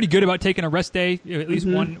pretty good about taking a rest day, at least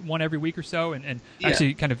one every week or so, and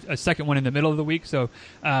actually kind of a second one in the middle of the week. So.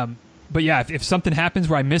 But yeah, if something happens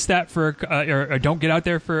where I miss that or don't get out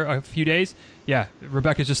there for a few days, yeah,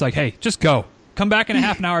 Rebecca's just like, hey, just go. Come back in a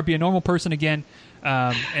half an hour, be a normal person again,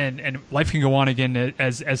 and life can go on again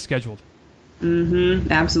as scheduled.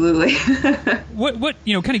 Absolutely. What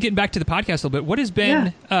kind of getting back to the podcast a little bit, what has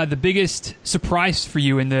been the biggest surprise for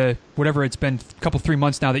you in the whatever it's been, a couple 3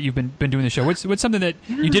 months now that you've been doing the show? What's something that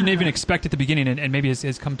you didn't even expect at the beginning and maybe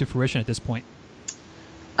has come to fruition at this point?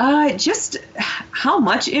 Just how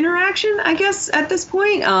much interaction, I guess, at this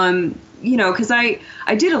point, because I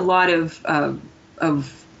did a lot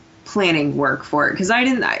of planning work for it, because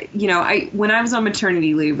when I was on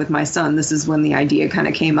maternity leave with my son, this is when the idea kind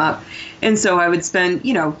of came up. And so I would spend,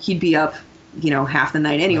 he'd be up, half the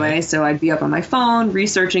night anyway. Right. So I'd be up on my phone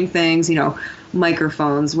researching things,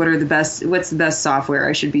 microphones, what's the best software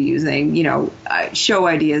I should be using, show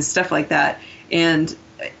ideas, stuff like that. And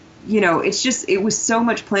it was so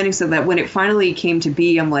much planning, so that when it finally came to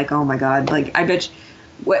be, I'm like, oh my God, like, I bet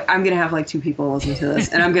I'm going to have like 2 people listen to this,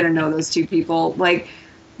 and I'm going to know those 2 people. Like,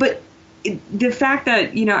 but the fact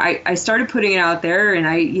that, I started putting it out there, and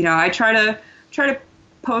I try to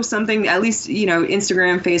post something, at least,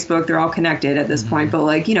 Instagram, Facebook, they're all connected at this point, but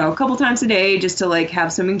like, a couple times a day, just to like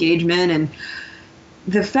have some engagement. And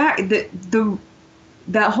the fact that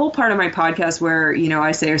that whole part of my podcast where,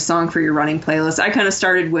 I say a song for your running playlist, I kind of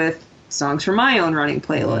started with songs for my own running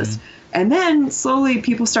playlist. And then slowly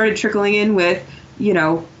people started trickling in with,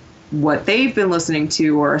 what they've been listening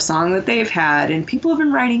to, or a song that they've had, and people have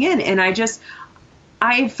been writing in. And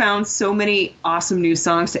I found so many awesome new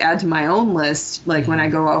songs to add to my own list, like when I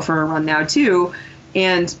go out for a run now too.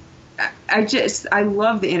 And I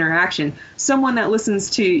love the interaction. Someone that listens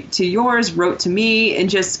to yours wrote to me, and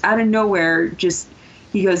just out of nowhere, just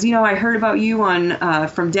he goes, I heard about you on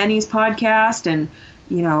from Denny's podcast, and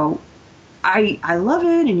I love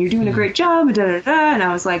it, and you're doing a great job, and da da da. And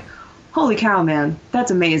I was like, holy cow, man,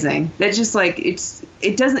 that's amazing. That's just like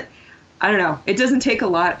it doesn't. I don't know. It doesn't take a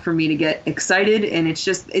lot for me to get excited, and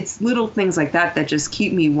it's little things like that just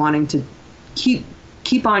keep me wanting to keep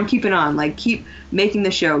on keeping on, like keep making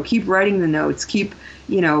the show, keep writing the notes, keep,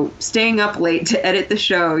 staying up late to edit the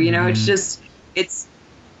show. It's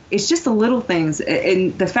just the little things,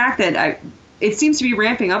 and the fact that it seems to be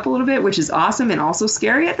ramping up a little bit, which is awesome and also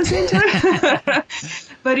scary at the same time.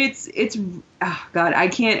 But it's oh God, I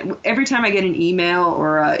can't. Every time I get an email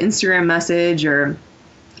or an Instagram message, or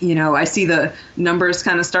I see the numbers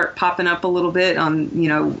kind of start popping up a little bit on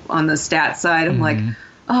the stats side, I'm like,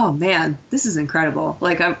 oh man, this is incredible.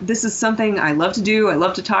 Like this is something I love to do. I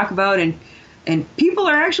love to talk about, and people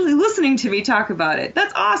are actually listening to me talk about it.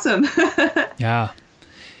 That's awesome.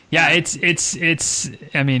 Yeah, it's.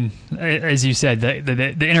 I mean, as you said,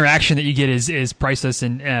 the interaction that you get is priceless,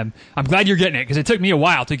 and I'm glad you're getting it, because it took me a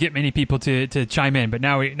while to get many people to chime in, but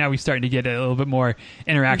now we're starting to get a little bit more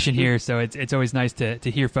interaction here. So it's always nice to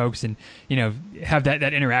hear folks and have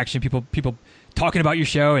that interaction. People talking about your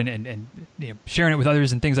show and sharing it with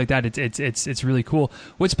others and things like that. It's really cool.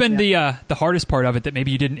 What's been the hardest part of it that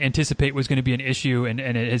maybe you didn't anticipate was going to be an issue, and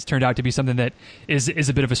it has turned out to be something that is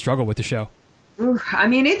a bit of a struggle with the show? I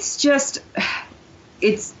mean, it's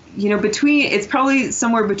probably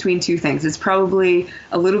somewhere between two things. It's probably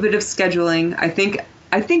a little bit of scheduling.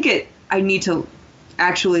 I need to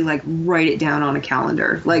actually like write it down on a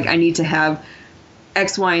calendar. Like I need to have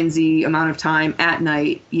X, Y, and Z amount of time at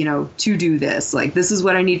night, to do this. Like this is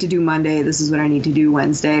what I need to do Monday. This is what I need to do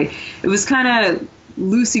Wednesday. It was kind of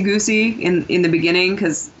loosey-goosey in the beginning,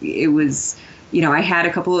 because it was, I had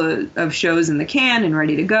a couple of shows in the can and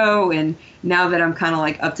ready to go. And now that I'm kind of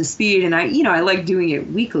like up to speed, and I like doing it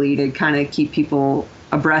weekly to kind of keep people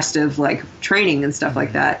abreast of like training and stuff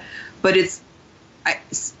like that. But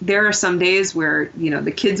there are some days where,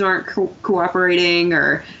 the kids aren't cooperating,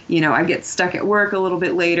 or, I get stuck at work a little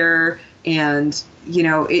bit later, and,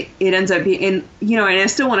 it ends up being, and I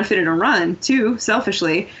still want to fit in a run too,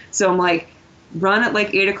 selfishly. So I'm like, run at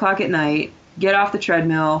like 8:00 at night, get off the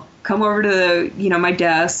treadmill, come over to my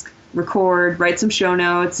desk, record, write some show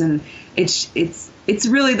notes. And it's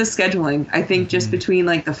really the scheduling. I think just between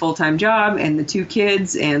like the full-time job and the two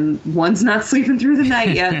kids, and one's not sleeping through the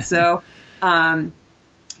night yet. So, and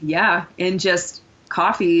just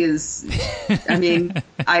coffee is, I mean,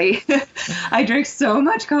 I drink so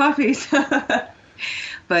much coffee.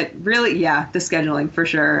 But really, the scheduling for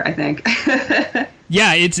sure, I think.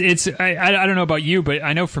 Yeah, it's. I don't know about you, but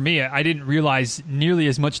I know for me, I didn't realize nearly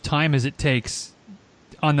as much time as it takes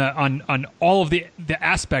on all of the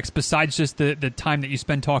aspects besides just the time that you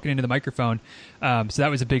spend talking into the microphone. So that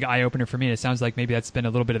was a big eye opener for me. And it sounds like maybe that's been a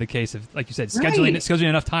little bit of the case of, like you said, scheduling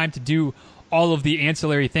enough time to do all of the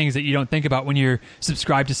ancillary things that you don't think about when you're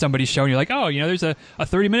subscribed to somebody's show, and you're like, oh, there's a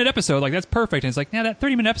 30-minute episode, like that's perfect. And it's like, that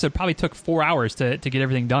 30-minute episode probably took 4 hours to get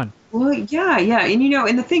everything done. Well, yeah. And,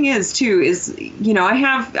 and the thing is too, is, I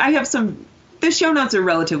have some, the show notes are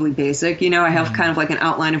relatively basic, I have kind of like an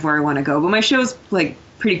outline of where I want to go, but my show's like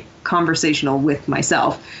pretty conversational with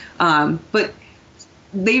myself. But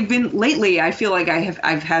they've been lately, I feel like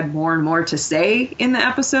I've had more and more to say in the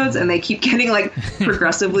episodes, and they keep getting like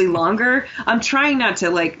progressively longer. I'm trying not to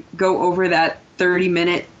like go over that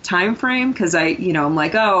 30-minute time frame, because I'm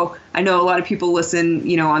like, oh, I know a lot of people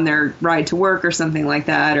listen, on their ride to work or something like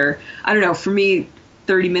that, or I don't know. For me,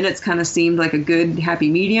 30 minutes kind of seemed like a good happy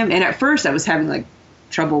medium. And at first I was having like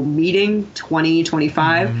trouble meeting 20,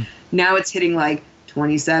 25. Now it's hitting like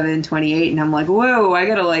 27, 28, and I'm like, whoa, I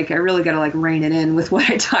really gotta like rein it in with what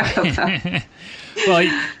I talk about.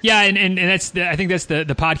 Well, yeah, and that's I think that's the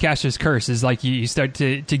podcaster's curse, is like you start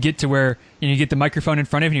to get to where you get the microphone in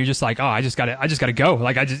front of you, and you're just like, oh, I just gotta go.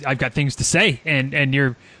 Like I've got things to say, and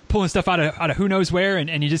you're pulling stuff out of who knows where,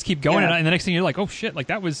 and you just keep going, and the next thing you're like, oh shit, like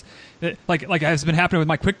that was like has been happening with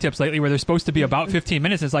my quick tips lately, where they're supposed to be about 15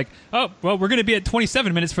 minutes. And it's like, oh well, we're gonna be at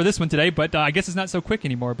 27 minutes for this one today, but I guess it's not so quick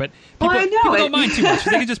anymore. But people don't mind too much.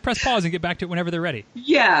 They can just press pause and get back to it whenever they're ready.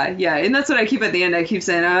 Yeah, and that's what I keep at the end. I keep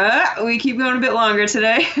saying, we keep going a bit longer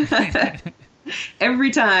today.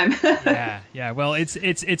 Every time. Yeah. Well, it's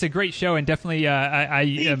a great show, and definitely I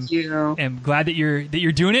am glad that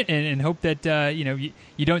you're doing it, and hope that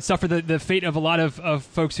you don't suffer the fate of a lot of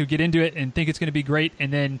folks who get into it and think it's going to be great,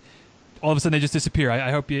 and then all of a sudden they just disappear.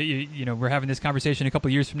 I hope you know we're having this conversation a couple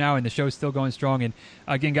of years from now and the show's still going strong. And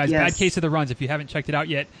again, guys, Bad Case of the Runs. If you haven't checked it out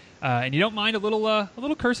yet, and you don't mind a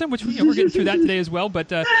little cursing, which we're getting through that today as well.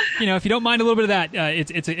 But you know, if you don't mind a little bit of that,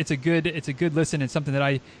 it's a good listen and something that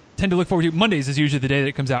I tend to look forward to. Mondays is usually the day that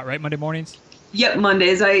it comes out, right? Monday mornings. Yep,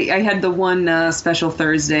 Mondays. I had the one special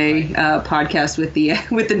Thursday podcast with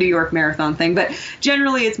the New York Marathon thing, but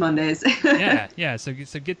generally it's Mondays. yeah. So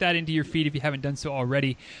get that into your feed if you haven't done so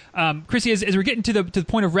already. Krissy, as we're getting to the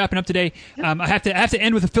point of wrapping up today, I have to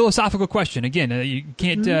end with a philosophical question. Again, you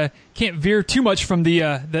can't veer too much from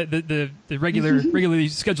the regularly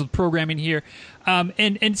scheduled programming here.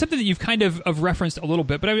 And something that you've kind of referenced a little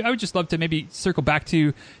bit, but I would just love to maybe circle back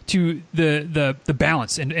to the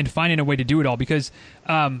balance and finding a way to do it all, because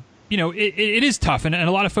you know it is tough, and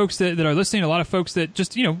a lot of folks that are listening, a lot of folks that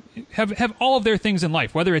just have all of their things in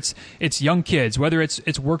life, whether it's young kids, whether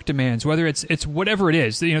it's work demands, whether it's whatever it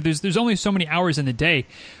is. There's only so many hours in the day,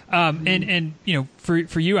 and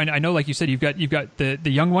for you, I know, like you said, you've got the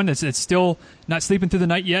young one that's still not sleeping through the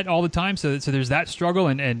night yet all the time, so there's that struggle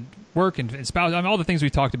and work and spouse, all the things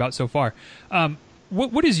we've talked about so far.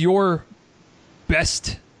 What is your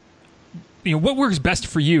best, what works best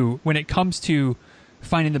for you when it comes to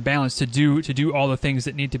finding the balance to do all the things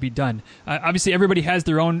that need to be done? Obviously, everybody has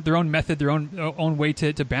their own method, their own way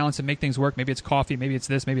to balance and make things work. Maybe it's coffee, maybe it's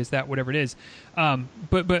this, maybe it's that, whatever it is.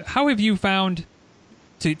 But how have you found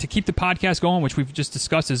to keep the podcast going, which we've just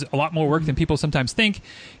discussed is a lot more work than people sometimes think?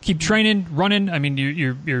 Keep training, running. I mean,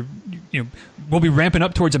 we'll be ramping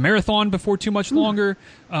up towards a marathon before too much longer.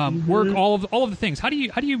 Work, all of the things. How do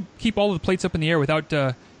you keep all of the plates up in the air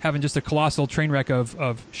without having just a colossal train wreck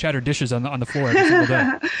of shattered dishes on the floor every single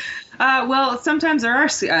day? Well, sometimes there are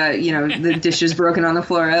the dishes broken on the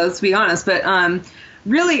floor. Let's be honest, but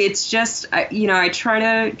really, it's just I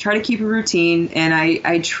try to keep a routine, and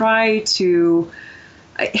I try to.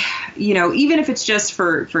 Even if it's just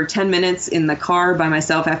for 10 minutes in the car by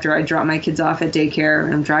myself after I drop my kids off at daycare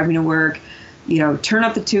and I'm driving to work, turn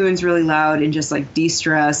up the tunes really loud and just like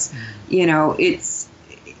de-stress. It's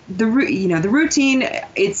the routine.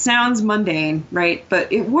 It sounds mundane, right?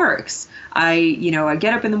 But it works. I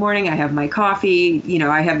get up in the morning, I have my coffee,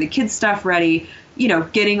 I have the kids' stuff ready,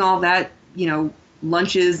 getting all that,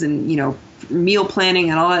 lunches and, meal planning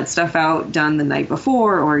and all that stuff out done the night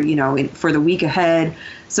before, or, for the week ahead,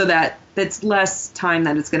 so that that's less time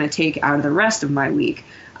that it's going to take out of the rest of my week.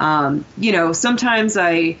 Sometimes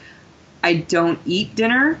I don't eat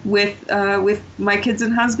dinner with my kids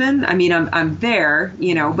and husband. I mean, I'm there,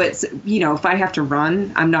 but if I have to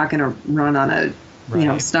run, I'm not going to run on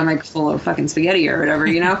a, stomach full of fucking spaghetti or whatever,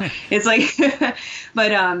 it's like,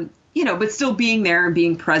 but still being there and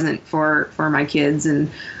being present for my kids. And,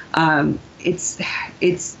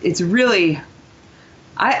 it's really,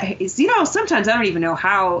 sometimes I don't even know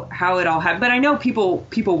how it all happened, but I know people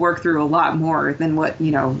work through a lot more than what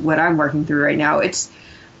I'm working through right now.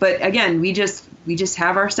 But again, we just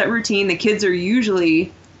have our set routine. The kids are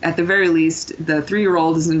usually, at the very least, the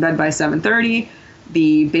 3-year-old is in bed by 7:30.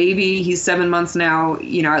 The baby, he's 7 months now,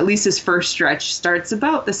 at least his first stretch starts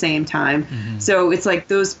about the same time. Mm-hmm. So it's like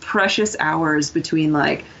those precious hours between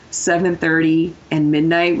like 7:30 and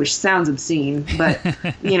midnight, which sounds obscene, but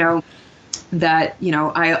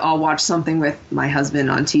I'll watch something with my husband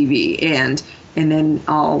on TV, and then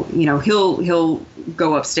I'll he'll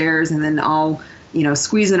go upstairs, and then I'll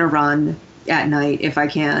squeeze in a run at night if I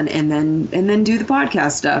can, and then do the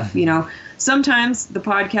podcast stuff. Sometimes the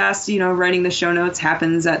podcast, writing the show notes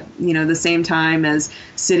happens at the same time as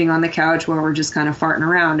sitting on the couch while we're just kind of farting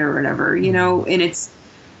around or whatever, and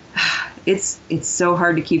it's so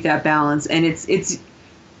hard to keep that balance, and it's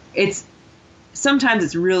sometimes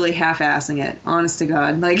it's really half-assing it, honest to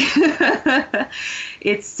God. Like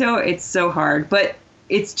it's so hard, but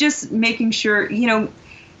it's just making sure,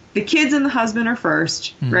 the kids and the husband are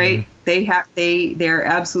first, mm-hmm. right? They're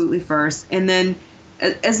absolutely first. And then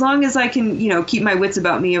as long as I can, keep my wits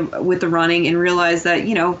about me with the running and realize that,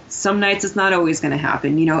 some nights it's not always going to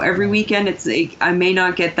happen. Every weekend I may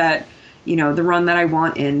not get that, the run that I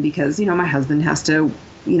want in because, my husband has to,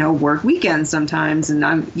 work weekends sometimes, and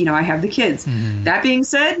I have the kids. Mm-hmm. That being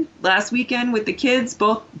said, last weekend with the kids,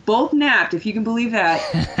 both napped, if you can believe that.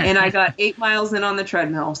 And I got 8 miles in on the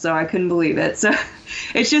treadmill, so I couldn't believe it. So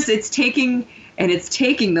it's taking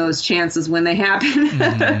those chances when they happen.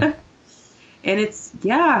 Mm-hmm. And it's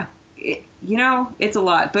a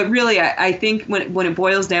lot, but really I think when it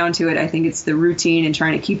boils down to it, I think it's the routine and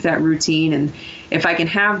trying to keep that routine. And if I can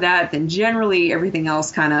have that, then generally everything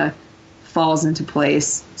else kind of falls into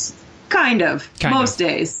place, kind of most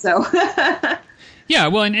days. So yeah,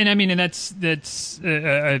 well, and I mean, and that's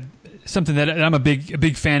something that I'm a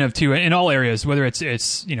big fan of too in all areas, whether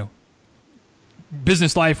it's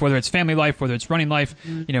business life, whether it's family life, whether it's running life.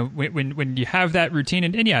 When you have that routine,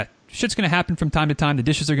 and yeah, shit's going to happen from time to time. The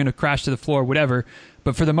dishes are going to crash to the floor, whatever.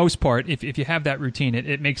 But for the most part, if you have that routine,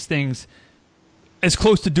 it makes things as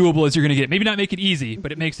close to doable as you're going to get. Maybe not make it easy,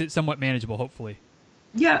 but it makes it somewhat manageable, hopefully.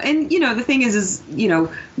 Yeah, and the thing is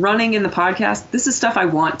running in the podcast, this is stuff I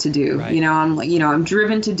want to do. Right. I'm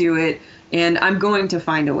driven to do it, and I'm going to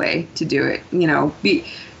find a way to do it.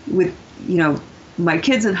 With my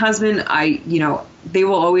kids and husband, they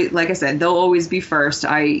will always, like I said, they'll always be first.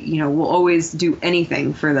 I will always do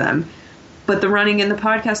anything for them. But the running and the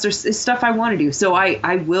podcast is stuff I want to do. So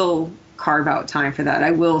I will carve out time for that.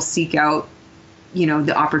 I will seek out,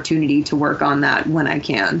 the opportunity to work on that when I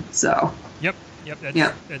can. So. Yep.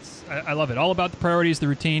 I love it. All about the priorities, the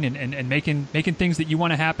routine, and making things that you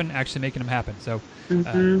want to happen, actually making them happen. So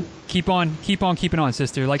keep on keeping on,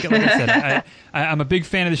 sister. Like I said, I'm a big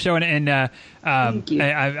fan of the show, and Thank you.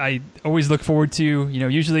 I always look forward to,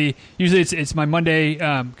 usually it's my Monday,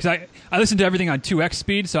 because I listen to everything on 2x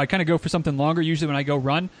speed, so I kind of go for something longer usually when I go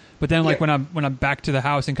run. But then when I'm back to the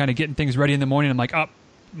house and kind of getting things ready in the morning, I'm like,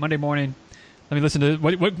 Monday morning. Let me listen to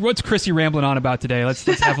what's Krissy rambling on about today. Let's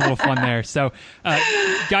have a little fun there. So,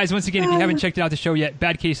 guys, once again, if you haven't checked out the show yet,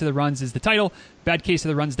 Bad Case of the Runs is the title.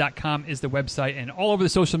 BadCaseOfTheRuns.com is the website, and all over the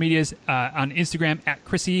social medias on Instagram at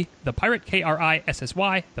Krissy the Pirate,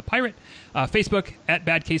 Krissy the Pirate, Facebook at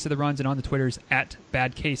Bad Case of the Runs, and on the Twitters at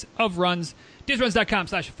Bad Case of Runs.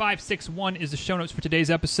 DizRuns.com/561 is the show notes for today's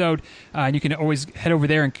episode, and you can always head over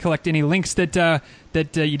there and collect any links that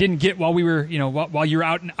you didn't get while we were, while you're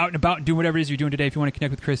out and about and doing whatever it is you're doing today. If you want to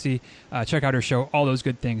connect with Krissy, check out her show, all those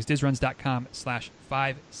good things.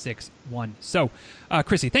 DizRuns.com/561. So,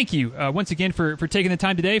 Krissy, thank you once again for taking the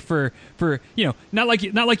time today. For not like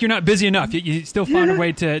you're not busy enough. You still found a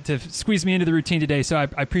way to squeeze me into the routine today. So I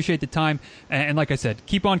appreciate the time, and like I said,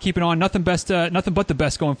 keep on keeping on. Nothing but the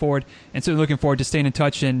best going forward. And so looking forward to staying in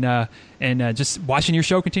touch and just watching your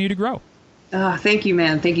show continue to grow. Thank you,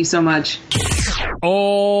 man. Thank you so much.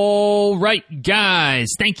 All right, guys.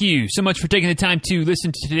 Thank you so much for taking the time to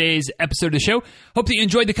listen to today's episode of the show. Hope that you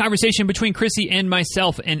enjoyed the conversation between Krissy and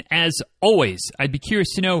myself. And as always, I'd be curious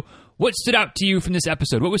to know what stood out to you from this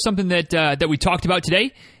episode. What was something that we talked about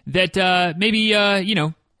today that maybe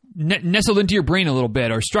nestled into your brain a little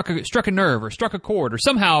bit, or struck a nerve, or struck a chord, or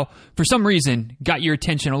somehow, for some reason, got your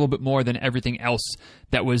attention a little bit more than everything else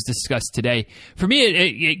that was discussed today. For me,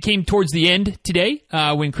 it came towards the end today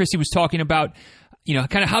when Krissy was talking about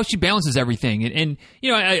kind of how she balances everything. And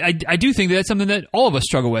I do think that's something that all of us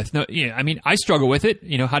struggle with. No, I struggle with it,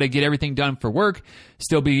 how to get everything done for work,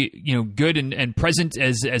 still be, good and present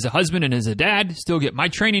as a husband and as a dad, still get my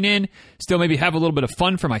training in, still maybe have a little bit of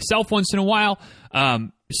fun for myself once in a while.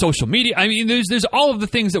 Social media. There's all of the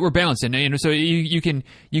things that we're balancing. So you can.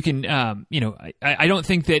 I don't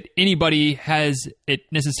think that anybody has it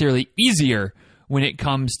necessarily easier when it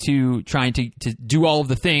comes to trying to do all of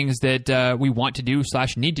the things that we want to do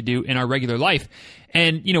 / need to do in our regular life.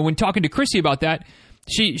 And when talking to Krissy about that,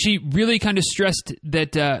 she really kind of stressed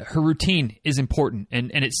that her routine is important, and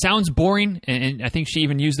it sounds boring, and I think she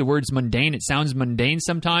even used the words mundane. It sounds mundane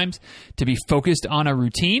sometimes to be focused on a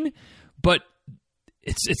routine, but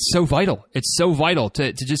it's so vital. It's so vital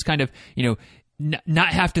to just kind of, not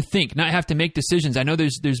have to think, not have to make decisions. I know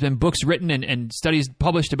there's been books written and studies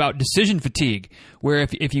published about decision fatigue, where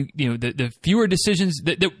if you the fewer decisions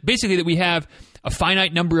that basically that we have a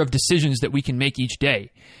finite number of decisions that we can make each day.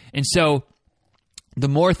 And so the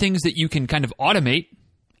more things that you can kind of automate,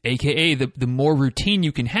 aka the more routine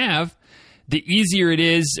you can have, the easier it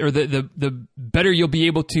is, or the better you'll be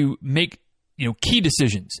able to make key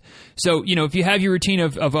decisions. So, if you have your routine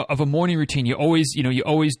of a morning routine, you always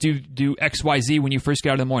do X, Y, Z when you first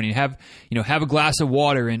get out of the morning. Have a glass of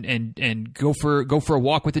water and go for a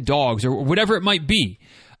walk with the dogs, or whatever it might be.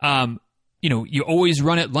 You always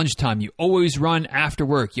run at lunchtime. You always run after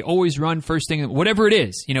work. You always run first thing, whatever it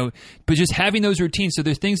is, but just having those routines, so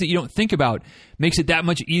there's things that you don't think about, makes it that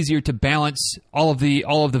much easier to balance all of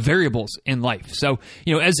the variables in life. So,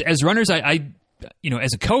 as runners, I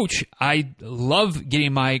as a coach, I love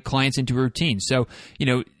getting my clients into a routine. So,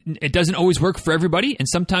 it doesn't always work for everybody, and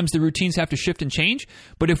sometimes the routines have to shift and change.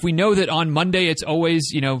 But if we know that on Monday it's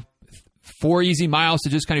always, 4 easy miles to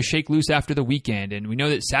just kind of shake loose after the weekend, and we know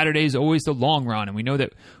that Saturday is always the long run, and we know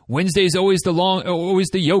that Wednesday is always the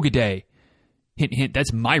yoga day. Hint, hint,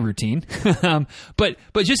 that's my routine. But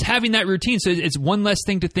just having that routine, so it's one less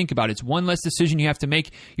thing to think about. It's one less decision you have to make.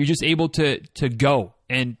 You're just able to go.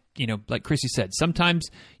 And, like Krissy said, sometimes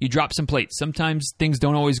you drop some plates. Sometimes things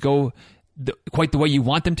don't always go quite the way you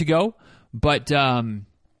want them to go, but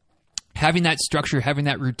having that structure, having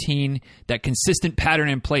that routine, that consistent pattern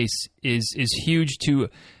in place is huge to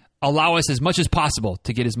allow us as much as possible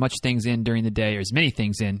to get as much things in during the day, or as many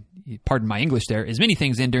things in, pardon my English there, as many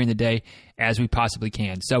things in during the day as we possibly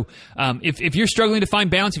can. So if you're struggling to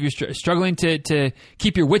find balance, if you're struggling to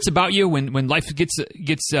keep your wits about you when life is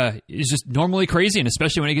just normally crazy, and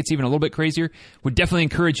especially when it gets even a little bit crazier, would definitely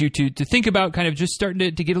encourage you to think about kind of just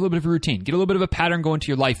starting to get a little bit of a routine, get a little bit of a pattern going to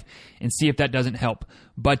your life, and see if that doesn't help.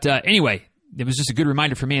 But anyway, it was just a good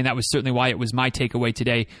reminder for me, and that was certainly why it was my takeaway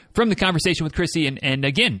today from the conversation with Krissy. And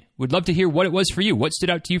again, would love to hear what it was for you. What stood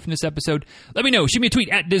out to you from this episode? Let me know. Shoot me a tweet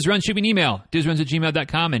at DizRuns. Shoot me an email,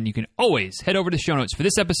 dizruns@gmail.com. And you can always head over to the show notes for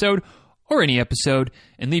this episode or any episode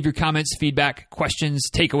and leave your comments, feedback, questions,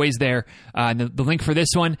 takeaways there. The link for this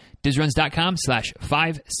one,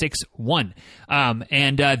 dizruns.com/561.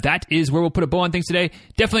 That is where we'll put a bow on things today.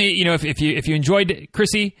 Definitely, if you enjoyed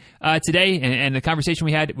Krissy today and the conversation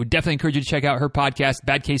we had, would definitely encourage you to check out her podcast,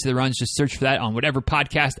 Bad Case of the Runs. Just search for that on whatever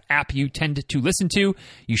podcast app you tend to listen to.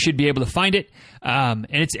 You should be able to find it. And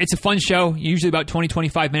it's a fun show, usually about 20,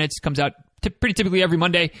 25 minutes. Comes out pretty typically every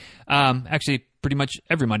Monday. Actually, pretty much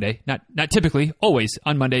every Monday, not typically, always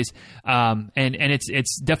on Mondays. And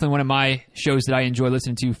it's definitely one of my shows that I enjoy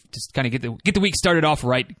listening to, just kind of get the week started off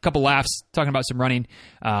right. A couple laughs, talking about some running,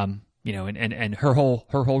 and her whole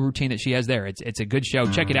routine that she has there. It's a good show.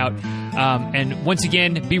 Check it out. And once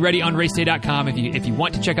again, bereadyoNraceday.com. If you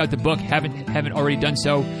want to check out the book, haven't already done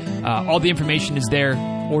so, all the information is there.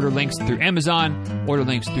 Order links through Amazon, order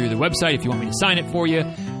links through the website if you want me to sign it for you.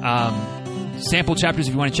 Sample chapters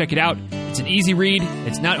if you want to check it out. It's an easy read.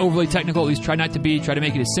 It's not overly technical. At least try not to be. Try to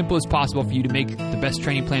make it as simple as possible for you to make the best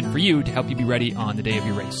training plan for you to help you be ready on the day of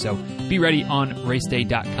your race. So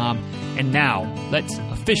bereadyoNraceday.com. And now let's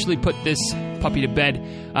officially put this puppy to bed.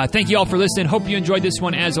 Thank you all for listening. Hope you enjoyed this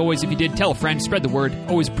one. As always, if you did, tell a friend. Spread the word.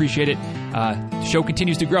 Always appreciate it. The show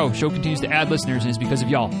continues to grow. Show continues to add listeners, and it's because of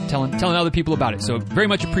y'all telling other people about it. So very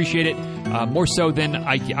much appreciate it. More so than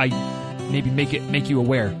I maybe make you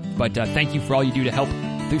aware. But thank you for all you do to help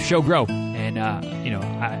the show grow. And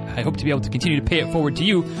I hope to be able to continue to pay it forward to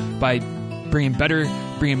you by bringing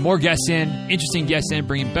more guests in, interesting guests in,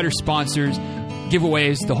 bringing better sponsors,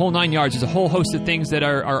 giveaways, the whole 9 yards. There's a whole host of things that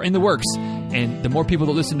are in the works. And the more people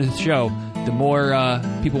that listen to the show, the more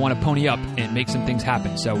people want to pony up and make some things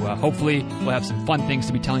happen. So hopefully we'll have some fun things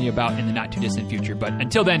to be telling you about in the not too distant future. But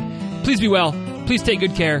until then, please be well. Please take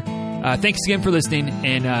good care. Thanks again for listening,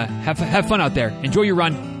 and have fun out there. Enjoy your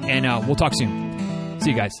run, and we'll talk soon.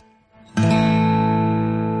 See you guys.